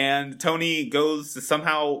 and Tony goes to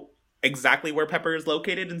somehow exactly where Pepper is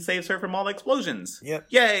located and saves her from all the explosions. Yep.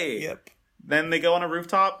 Yay! Yep. Then they go on a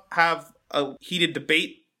rooftop, have a heated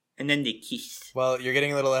debate, and then they kiss. Well, you're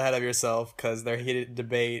getting a little ahead of yourself because their heated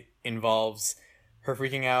debate involves her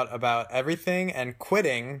freaking out about everything and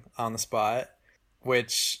quitting on the spot,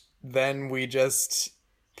 which then we just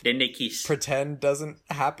Then they kiss. pretend doesn't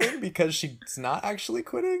happen because she's not actually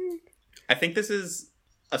quitting. I think this is,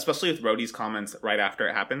 especially with Rhodey's comments right after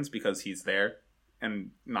it happens, because he's there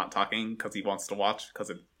and not talking because he wants to watch, because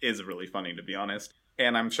it is really funny, to be honest.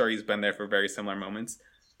 And I'm sure he's been there for very similar moments.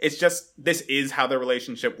 It's just, this is how their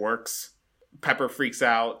relationship works. Pepper freaks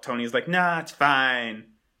out. Tony's like, nah, it's fine.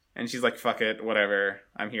 And she's like, fuck it, whatever.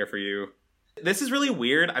 I'm here for you. This is really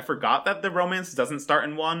weird. I forgot that the romance doesn't start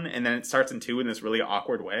in 1 and then it starts in 2 in this really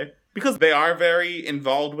awkward way. Because they are very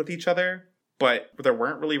involved with each other, but there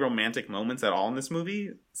weren't really romantic moments at all in this movie.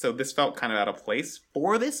 So this felt kind of out of place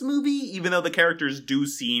for this movie, even though the characters do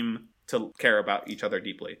seem to care about each other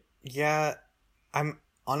deeply. Yeah, I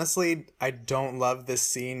don't love this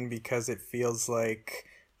scene because it feels like,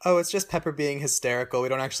 oh, it's just Pepper being hysterical. We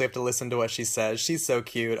don't actually have to listen to what she says. She's so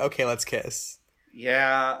cute. Okay, let's kiss.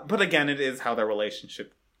 Yeah, but again, it is how their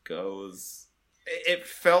relationship goes. It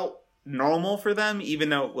felt normal for them, even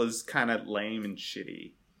though it was kind of lame and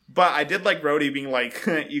shitty. But I did like Rhodey being like,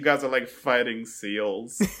 you guys are like fighting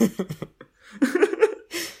seals.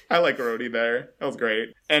 I like Rhodey there. That was great.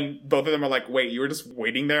 And both of them are like, wait, you were just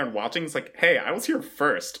waiting there and watching? It's like, hey, I was here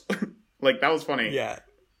first. Like, that was funny. Yeah.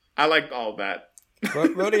 I liked all of that.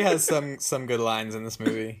 Rhodey has some good lines in this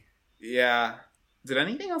movie. Yeah. Did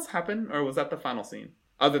anything else happen? Or was that the final scene?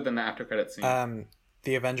 Other than the after credit scene?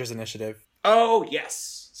 The Avengers Initiative. Oh,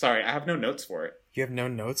 yes. Sorry, I have no notes for it. You have no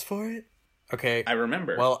notes for it? Okay. I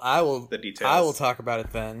remember. Well, the details. I will talk about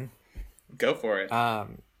it then. Go for it.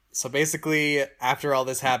 So basically, after all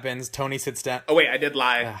this happens, Tony sits down. Oh, wait, I did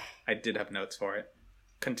lie. I did have notes for it.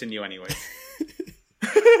 Continue anyway.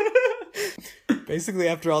 Basically,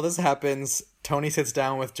 after all this happens, Tony sits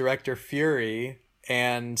down with director Fury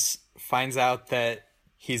and finds out that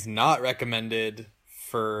he's not recommended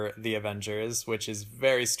for the Avengers, which is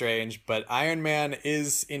very strange, but Iron Man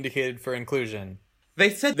is indicated for inclusion. They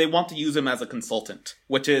said they want to use him as a consultant,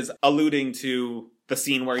 which is alluding to the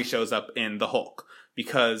scene where he shows up in The Hulk.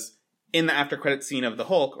 Because in the after credits scene of The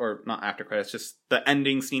Hulk, or not after credits, just the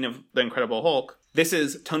ending scene of The Incredible Hulk, this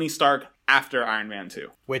is Tony Stark after Iron Man 2.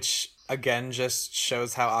 Which, again, just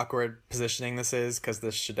shows how awkward positioning this is, because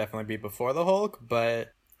this should definitely be before The Hulk.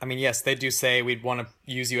 But, I mean, yes, they do say we'd want to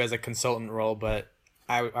use you as a consultant role, but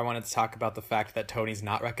I wanted to talk about the fact that Tony's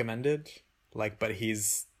not recommended. But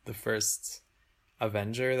he's the first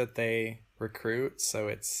Avenger that they recruit, so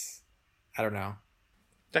it's... I don't know.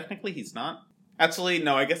 Technically, he's not. Actually,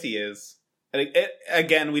 no, I guess he is.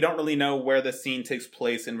 Again, we don't really know where the scene takes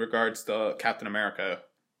place in regards to Captain America.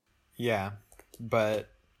 Yeah, but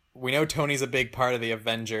we know Tony's a big part of the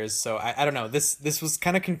Avengers, so I don't know. This was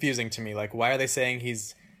kind of confusing to me. Like, why are they saying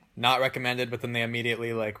he's not recommended, but then they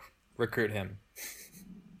immediately, recruit him?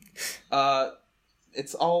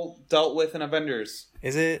 It's all dealt with in Avengers.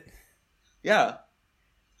 Is it? Yeah.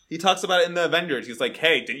 He talks about it in the Avengers. He's like,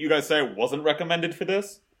 hey, didn't you guys say I wasn't recommended for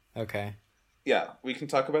this? Okay. Yeah, we can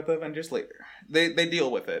talk about the Avengers later. They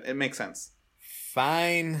deal with it. It makes sense.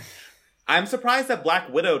 Fine. I'm surprised that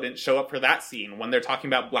Black Widow didn't show up for that scene when they're talking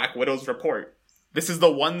about Black Widow's report. This is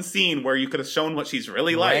the one scene where you could have shown what she's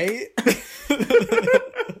really like. Right?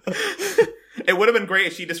 It would have been great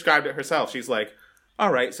if she described it herself. She's like,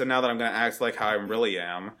 all right, so now that I'm going to act like how I really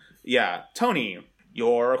am. Yeah, Tony,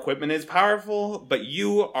 your equipment is powerful, but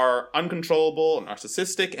you are uncontrollable,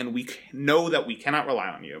 narcissistic, and we know that we cannot rely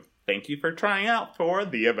on you. Thank you for trying out for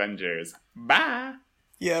the Avengers. Bye!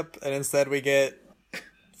 Yep, and instead we get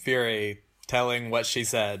Fury telling what she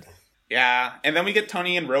said. Yeah, and then we get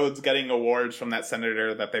Tony and Rhodes getting awards from that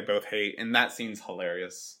senator that they both hate, and that scene's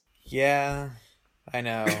hilarious. Yeah, I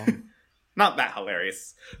know. Not that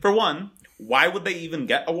hilarious. For one, why would they even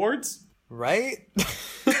get awards? Right?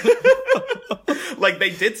 They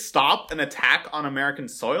did stop an attack on American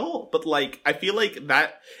soil, but I feel like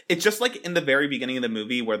that it's just like in the very beginning of the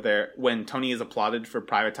movie when Tony is applauded for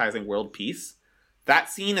privatizing world peace. That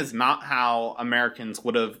scene is not how Americans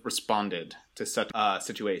would have responded to such a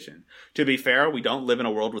situation. To be fair, we don't live in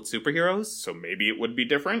a world with superheroes, so maybe it would be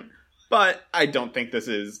different, but I don't think this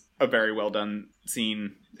is a very well done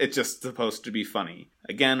scene. It's just supposed to be funny.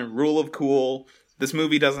 Again, rule of cool. This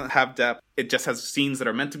movie doesn't have depth. It just has scenes that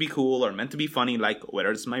are meant to be cool or meant to be funny, like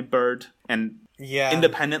Where's My Bird? And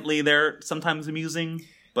independently, they're sometimes amusing,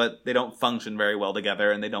 but they don't function very well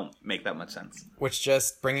together, and they don't make that much sense. Which,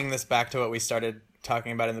 just bringing this back to what we started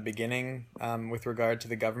talking about in the beginning, with regard to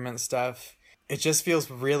the government stuff, it just feels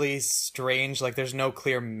really strange. Like, there's no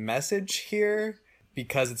clear message here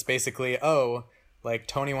because it's basically, oh, like,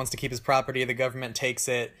 Tony wants to keep his property, the government takes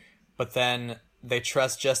it, but then they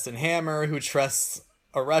trust Justin Hammer, who trusts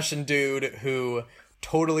a Russian dude who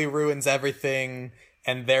totally ruins everything,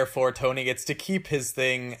 and therefore Tony gets to keep his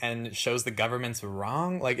thing and shows the government's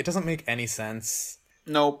wrong. Like, it doesn't make any sense.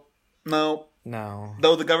 Nope. No.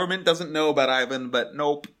 Though the government doesn't know about Ivan, but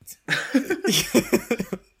nope.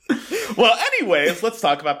 Well, anyways, let's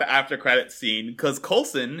talk about the after credits scene, because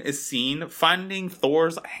Coulson is seen finding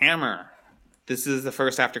Thor's hammer. This is the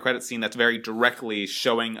first after credits scene that's very directly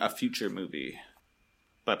showing a future movie.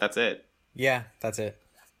 But that's it. Yeah, that's it.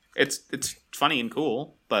 It's funny and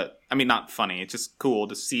cool, but, I mean, not funny, it's just cool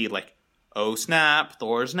to see, like, oh snap,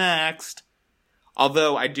 Thor's next.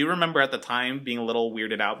 Although, I do remember at the time being a little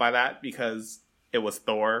weirded out by that, because it was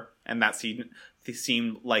Thor, and that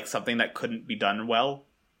seemed like something that couldn't be done well.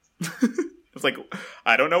 It's like,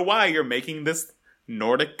 I don't know why you're making this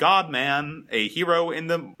Nordic god man a hero in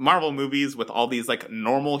the Marvel movies with all these, like,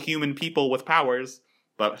 normal human people with powers.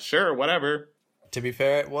 But sure, whatever. To be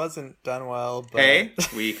fair, it wasn't done well, but... Hey,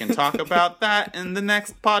 we can talk about that in the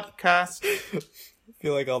next podcast. I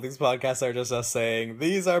feel like all these podcasts are just us saying,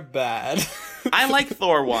 these are bad. I like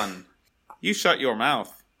Thor 1. You shut your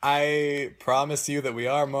mouth. I promise you that we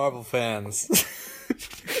are Marvel fans.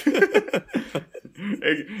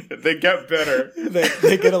 They get better.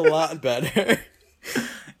 They get a lot better.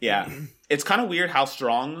 Yeah. It's kind of weird how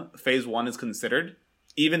strong Phase 1 is considered.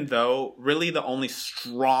 Even though, really, the only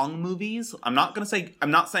strong movies, I'm not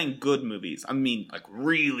saying good movies, I mean, like,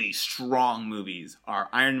 really strong movies are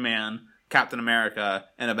Iron Man, Captain America,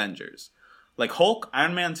 and Avengers. Like, Hulk,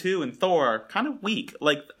 Iron Man 2, and Thor are kind of weak.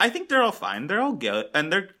 Like, I think they're all fine. They're all good,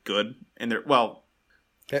 and they're good, and they're, well,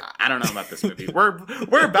 I don't know about this movie.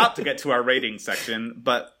 We're about to get to our rating section,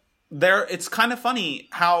 but it's kind of funny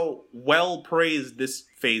how well praised this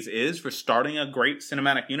phase is for starting a great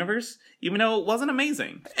cinematic universe, even though it wasn't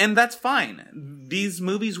amazing. And that's fine. These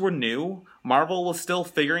movies were new. Marvel was still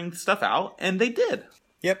figuring stuff out, and they did.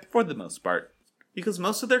 Yep. For the most part. Because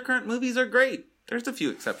most of their current movies are great. There's a few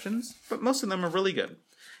exceptions, but most of them are really good.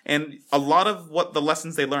 And a lot of what the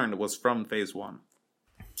lessons they learned was from Phase 1.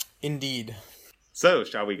 Indeed. So,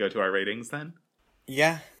 shall we go to our ratings then?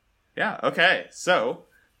 Yeah. Yeah, okay. So,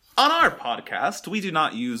 on our podcast, we do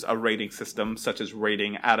not use a rating system such as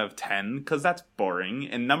rating out of 10, because that's boring,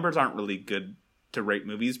 and numbers aren't really good to rate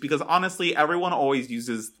movies, because honestly, everyone always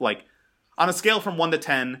uses, like, on a scale from 1 to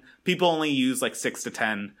 10, people only use, like, 6 to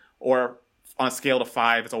 10, or on a scale to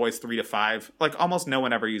 5, it's always 3 to 5. Like, almost no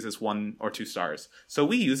one ever uses 1 or 2 stars. So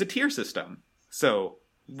we use a tier system. So,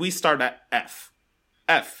 we start at F.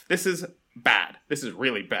 F, this is bad. This is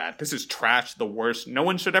really bad. This is trash, the worst. No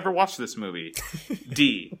one should ever watch this movie.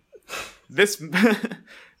 D. This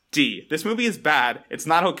movie is bad. It's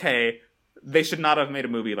not okay. They should not have made a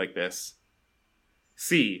movie like this.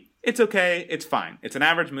 C. It's okay. It's fine. It's an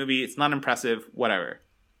average movie. It's not impressive. Whatever.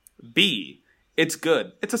 B. It's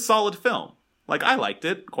good. It's a solid film. Like, I liked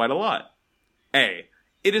it quite a lot. A.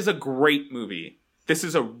 It is a great movie. This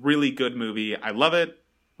is a really good movie. I love it.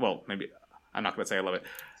 Well, maybe I'm not going to say I love it.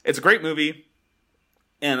 It's a great movie,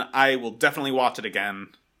 and I will definitely watch it again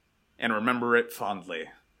and remember it fondly.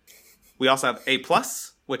 We also have A+,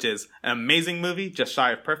 which is an amazing movie, just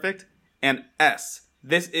shy of perfect, and S.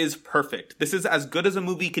 This is perfect. This is as good as a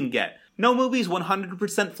movie can get. No movie's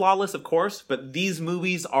 100% flawless, of course, but these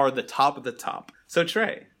movies are the top of the top. So,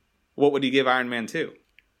 Trey, what would you give Iron Man 2?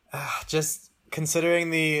 Just considering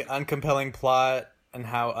the uncompelling plot and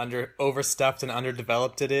how overstuffed and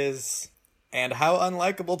underdeveloped it is, and how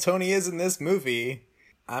unlikable Tony is in this movie,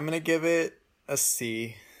 I'm gonna give it a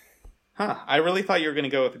C. Huh, I really thought you were gonna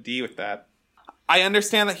go with a D with that. I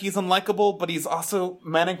understand that he's unlikable, but he's also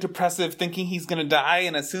manic depressive, thinking he's gonna die,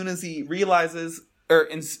 and as soon as he realizes,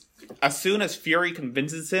 as soon as Fury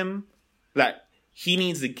convinces him that he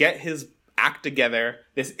needs to get his act together,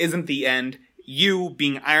 this isn't the end, you,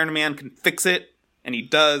 being Iron Man, can fix it, and he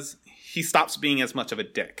does, he stops being as much of a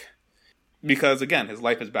dick. Because, again, his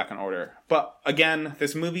life is back in order. But, again,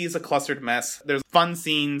 this movie is a clustered mess. There's fun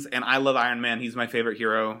scenes, and I love Iron Man. He's my favorite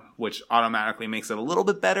hero, which automatically makes it a little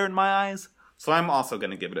bit better in my eyes. So I'm also going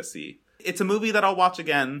to give it a C. It's a movie that I'll watch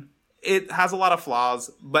again. It has a lot of flaws,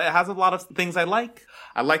 but it has a lot of things I like.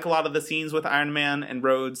 I like a lot of the scenes with Iron Man and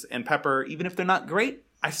Rhodes and Pepper. Even if they're not great,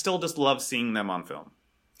 I still just love seeing them on film.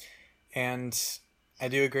 And I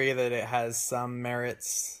do agree that it has some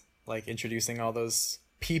merits, like introducing all those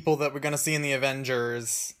people that we're gonna see in the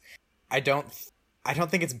Avengers. I don't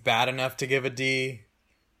think it's bad enough to give a D.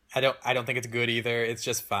 I don't think it's good either. It's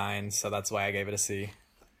just fine, so that's why I gave it a C.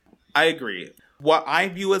 I agree. What I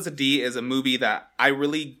view as a D is a movie that I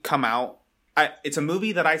really come out. It's a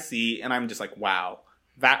movie that I see and I'm just like, wow,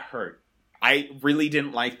 that hurt. I really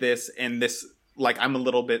didn't like this, and this, like, I'm a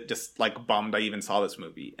little bit just, like, bummed I even saw this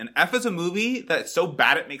movie. And F is a movie that's so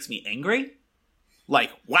bad it makes me angry. Like,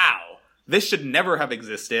 wow, this should never have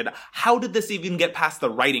existed. How did this even get past the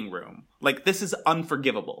writing room? Like, this is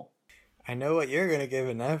unforgivable. I know what you're gonna give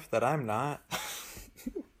an F that I'm not.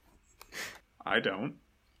 I don't.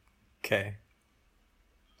 Okay.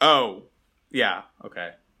 Oh, yeah,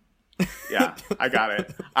 okay. Yeah, I got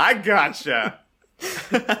it. I gotcha.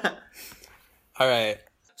 All right.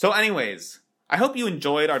 So anyways, I hope you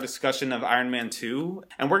enjoyed our discussion of Iron Man 2,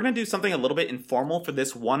 and we're going to do something a little bit informal for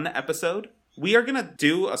this one episode. We are going to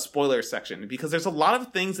do a spoiler section, because there's a lot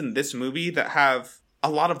of things in this movie that have a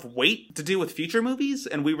lot of weight to do with future movies,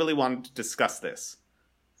 and we really wanted to discuss this.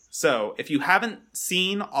 So, if you haven't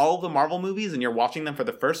seen all of the Marvel movies and you're watching them for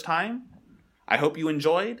the first time, I hope you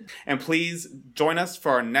enjoyed, and please join us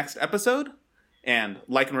for our next episode, and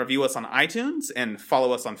like and review us on iTunes, and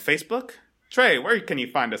follow us on Facebook. Trey, where can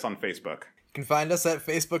you find us on Facebook? You can find us at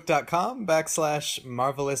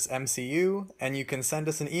facebook.com/marvelousmcu, and you can send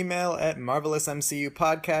us an email at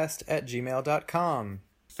marvelousmcupodcast@gmail.com.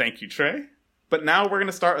 Thank you, Trey. But now we're going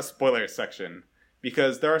to start a spoiler section,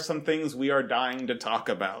 because there are some things we are dying to talk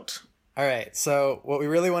about. All right, so what we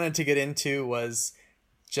really wanted to get into was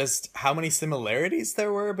just how many similarities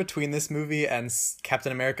there were between this movie and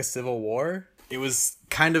Captain America Civil War. It was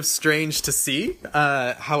kind of strange to see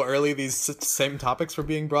how early these same topics were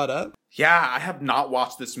being brought up. Yeah, I have not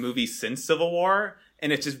watched this movie since Civil War,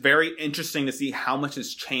 and it's just very interesting to see how much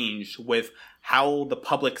has changed with how the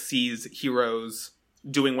public sees heroes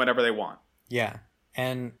doing whatever they want. Yeah,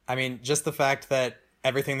 and I mean, just the fact that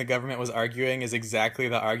everything the government was arguing is exactly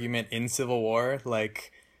the argument in Civil War.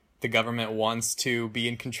 Like, the government wants to be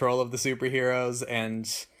in control of the superheroes, and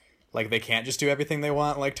like, they can't just do everything they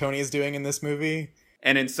want like Tony is doing in this movie.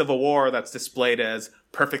 And in Civil War, that's displayed as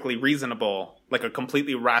perfectly reasonable, like a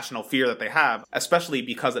completely rational fear that they have, especially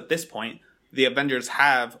because at this point, the Avengers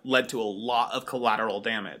have led to a lot of collateral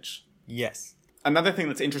damage. Yes. Another thing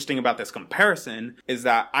that's interesting about this comparison is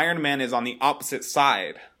that Iron Man is on the opposite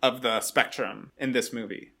side of the spectrum in this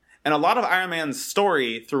movie. And a lot of Iron Man's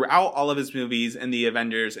story throughout all of his movies in the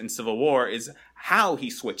Avengers and Civil War is how he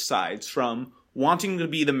switched sides from wanting to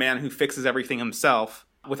be the man who fixes everything himself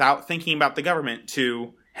without thinking about the government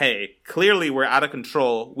to, hey, clearly we're out of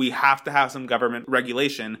control. We have to have some government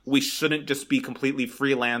regulation. We shouldn't just be completely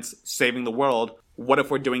freelance saving the world. What if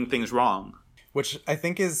we're doing things wrong? Which I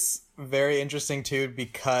think is very interesting too,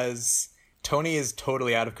 because Tony is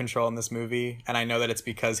totally out of control in this movie. And I know that it's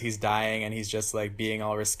because he's dying and he's just like being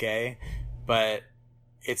all risque, but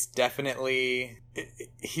it's definitely,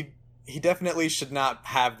 he definitely should not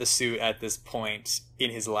have the suit at this point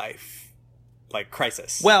in his life. Like,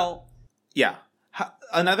 crisis. Well, yeah.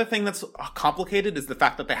 Another thing that's complicated is the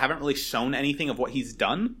fact that they haven't really shown anything of what he's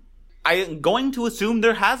done. I am going to assume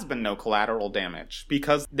there has been no collateral damage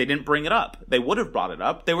because they didn't bring it up. They would have brought it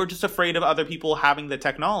up. They were just afraid of other people having the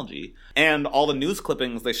technology. And all the news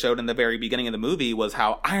clippings they showed in the very beginning of the movie was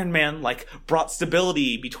how Iron Man, like, brought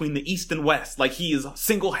stability between the East and West. Like, he is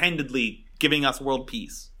single-handedly giving us world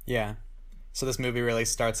peace. Yeah. So this movie really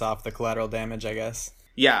starts off the collateral damage, I guess.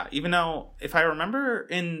 Yeah, even though, if I remember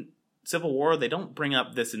in Civil War, they don't bring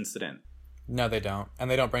up this incident. No, they don't.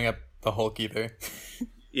 And they don't bring up the Hulk either.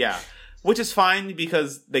 Yeah, which is fine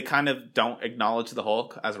because they kind of don't acknowledge the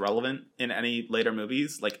Hulk as relevant in any later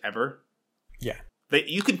movies, like, ever. Yeah.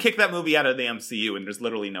 You can kick that movie out of the MCU and there's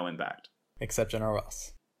literally no impact. Except General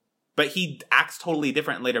Ross. But he acts totally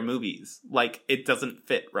different in later movies. Like, it doesn't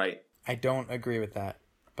fit, right? I don't agree with that.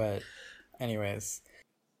 But anyways.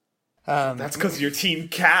 That's because you're Team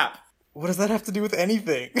Cap. What does that have to do with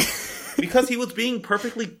anything? Because he was being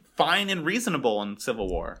perfectly fine and reasonable in Civil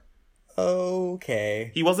War.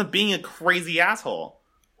 Okay. He wasn't being a crazy asshole.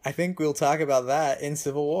 I think we'll talk about that in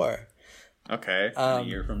Civil War. Okay, a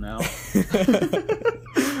year from now.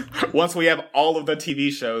 Once we have all of the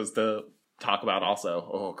TV shows to talk about also.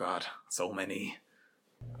 Oh god, so many.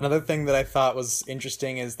 Another thing that I thought was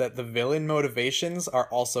interesting is that the villain motivations are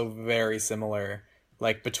also very similar.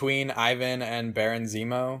 Like, between Ivan and Baron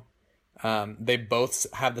Zemo, they both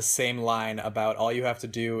have the same line about all you have to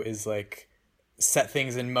do is, like, set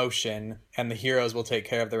things in motion and the heroes will take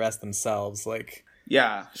care of the rest themselves. Like,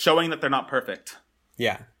 yeah, showing that they're not perfect.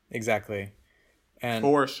 Yeah, exactly. And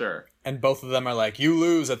for sure. And both of them are like, you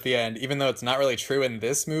lose at the end, even though it's not really true in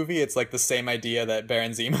this movie. It's like the same idea that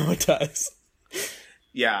Baron Zemo does.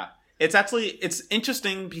 Yeah. It's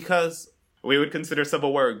interesting because We would consider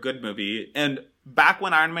Civil War a good movie. And back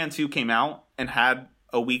when Iron Man 2 came out and had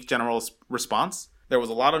a weak general response, there was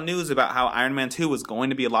a lot of news about how Iron Man 2 was going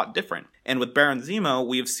to be a lot different. And with Baron Zemo,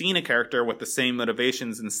 we have seen a character with the same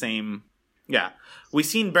motivations and same... Yeah, we've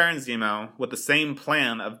seen Baron Zemo with the same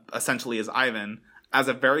plan of essentially as Ivan as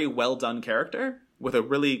a very well-done character with a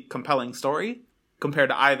really compelling story compared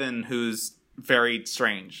to Ivan, who's very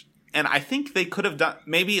strange. And I think they could have done...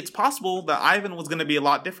 Maybe it's possible that Ivan was going to be a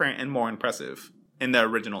lot different and more impressive in the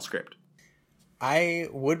original script. I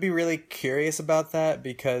would be really curious about that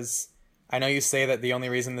because I know you say that the only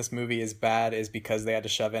reason this movie is bad is because they had to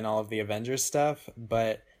shove in all of the Avengers stuff,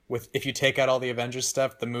 but if you take out all the Avengers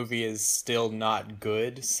stuff, the movie is still not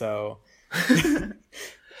good, so...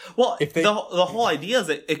 Well, the whole idea is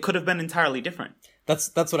that it could have been entirely different.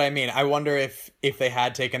 That's what I mean. I wonder if they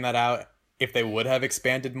had taken that out, if they would have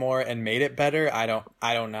expanded more and made it better. I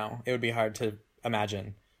don't know. It would be hard to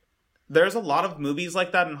imagine. There's a lot of movies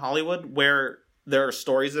like that in Hollywood where there are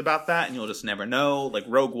stories about that and you'll just never know. Like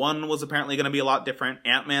Rogue One was apparently going to be a lot different.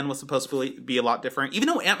 Ant-Man was supposed to be a lot different. Even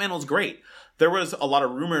though Ant-Man was great, there was a lot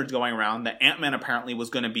of rumors going around that Ant-Man apparently was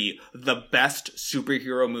going to be the best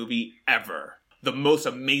superhero movie ever. The most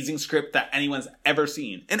amazing script that anyone's ever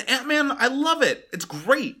seen. And Ant-Man, I love it. It's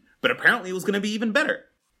great. But apparently it was going to be even better.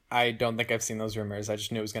 I don't think I've seen those rumors. I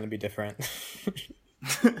just knew it was going to be different.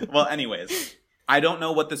 Well, anyways, I don't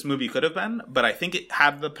know what this movie could have been, but I think it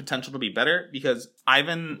had the potential to be better because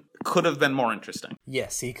Ivan could have been more interesting.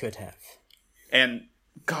 Yes, he could have. And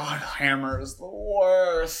God, Hammer is the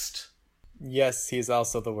worst. Yes, he's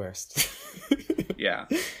also the worst. Yeah.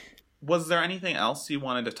 Was there anything else you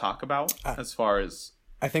wanted to talk about as far as...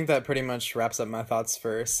 I think that pretty much wraps up my thoughts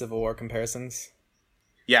for Civil War comparisons.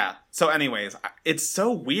 Yeah. So anyways, it's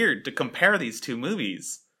so weird to compare these two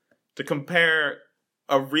movies. To compare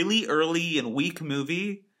a really early and weak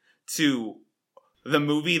movie to the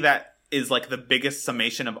movie that is like the biggest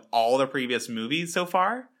summation of all the previous movies so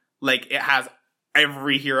far. Like it has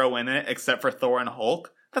every hero in it except for Thor and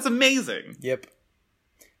Hulk. That's amazing. Yep.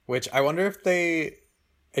 Which I wonder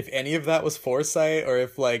if any of that was foresight or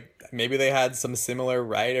if like maybe they had some similar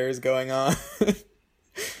writers going on.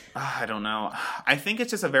 I don't know. I think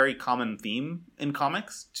it's just a very common theme in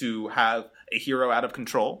comics to have a hero out of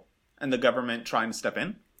control and the government trying to step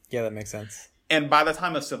in. Yeah, that makes sense. And by the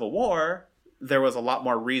time of Civil War, there was a lot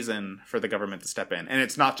more reason for the government to step in. And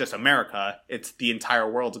it's not just America, it's the entire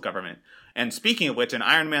world's government. And speaking of which, in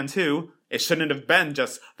Iron Man 2, it shouldn't have been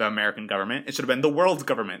just the American government. It should have been the world's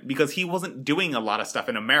government because he wasn't doing a lot of stuff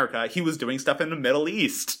in America. He was doing stuff in the Middle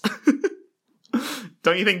East.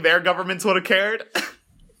 Don't you think their governments would have cared?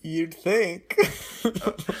 You'd think.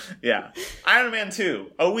 Yeah. Iron Man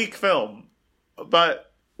 2, a weak film,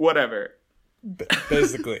 but whatever.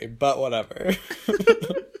 Basically, but whatever.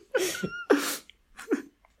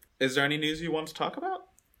 Is there any news you want to talk about?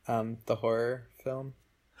 The horror film.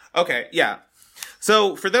 Okay, yeah.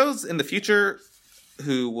 So for those in the future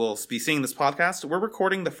who will be seeing this podcast, we're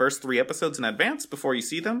recording the first 3 episodes in advance before you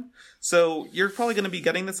see them. So you're probably going to be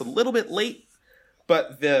getting this a little bit late.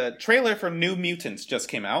 But the trailer for New Mutants just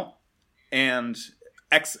came out. And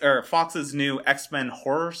Fox's new X-Men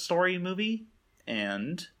horror story movie.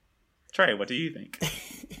 And Trey, what do you think?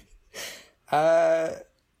 I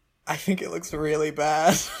think it looks really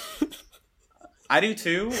bad. I do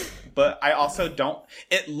too, but I also don't.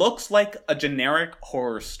 It looks like a generic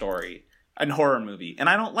horror story and horror movie, and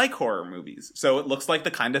I don't like horror movies, so it looks like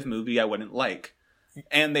the kind of movie I wouldn't like.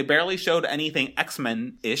 And they barely showed anything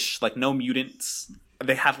X-Men-ish, like no mutants.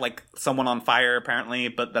 They had like someone on fire apparently,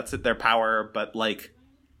 but that's their power. But like,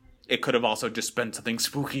 it could have also just been something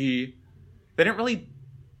spooky. They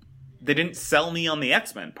didn't sell me on the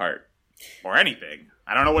X-Men part or anything.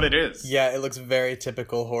 I don't know what it is. Yeah, it looks very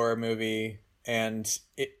typical horror movie. And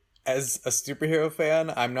as a superhero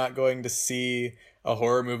fan, I'm not going to see a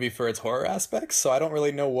horror movie for its horror aspects, so I don't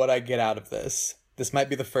really know what I get out of this. This might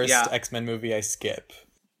be the first X-Men movie I skip.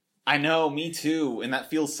 I know, me too, and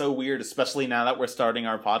that feels so weird, especially now that we're starting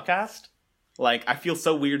our podcast. Like, I feel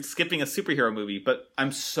so weird skipping a superhero movie, but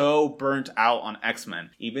I'm so burnt out on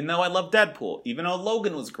X-Men. Even though I love Deadpool, even though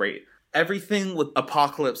Logan was great. Everything with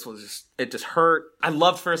Apocalypse it just hurt. I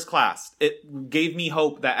loved First Class. It gave me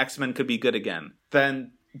hope that X-Men could be good again.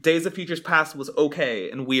 Then Days of Futures Past was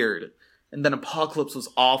okay and weird. And then Apocalypse was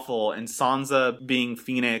awful. And Sansa being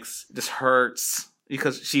Phoenix just hurts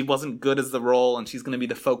because she wasn't good as the role and she's going to be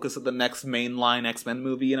the focus of the next mainline X-Men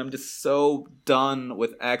movie. And I'm just so done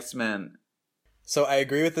with X-Men. So I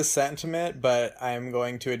agree with this sentiment, but I'm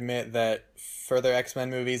going to admit that further X-Men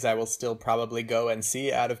movies I will still probably go and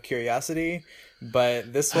see out of curiosity.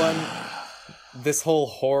 But this one, this whole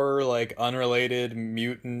horror, like, unrelated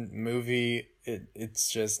mutant movie,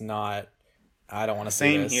 it's just not. I don't want to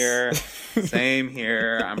see this. Same here. Same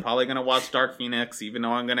here. I'm probably gonna watch Dark Phoenix, even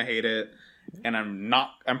though I'm gonna hate it. And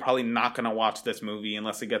I'm probably not gonna watch this movie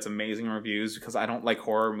unless it gets amazing reviews, because I don't like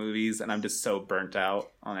horror movies and I'm just so burnt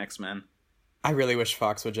out on X-Men. I really wish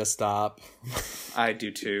Fox would just stop. I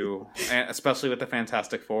do too. And especially with the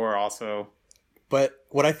Fantastic Four also. But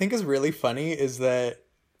what I think is really funny is that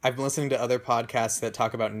I've been listening to other podcasts that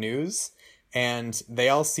talk about news, and they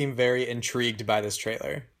all seem very intrigued by this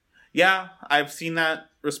trailer. Yeah, I've seen that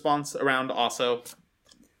response around also.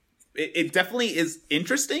 It definitely is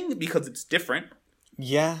interesting because it's different.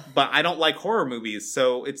 Yeah. But I don't like horror movies,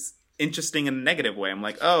 so it's interesting in a negative way. I'm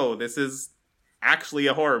like, oh, this is actually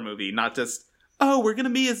a horror movie, not just, oh, we're going to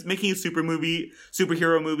be making a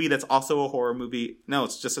superhero movie that's also a horror movie. No,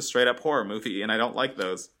 it's just a straight up horror movie, and I don't like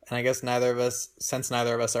those. And I guess since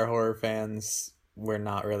neither of us are horror fans, we're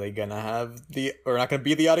not really going to we're not going to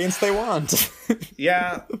be the audience they want.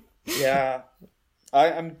 Yeah.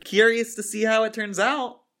 I'm curious to see how it turns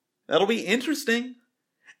out. That'll be interesting.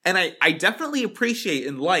 And I definitely appreciate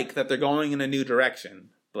and like that they're going in a new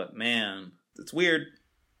direction. But man, it's weird.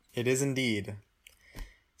 It is indeed.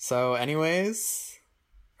 So anyways,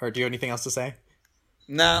 or do you have anything else to say?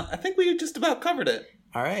 No, I think we just about covered it.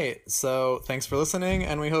 All right. So thanks for listening,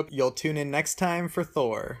 and we hope you'll tune in next time for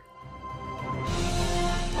Thor.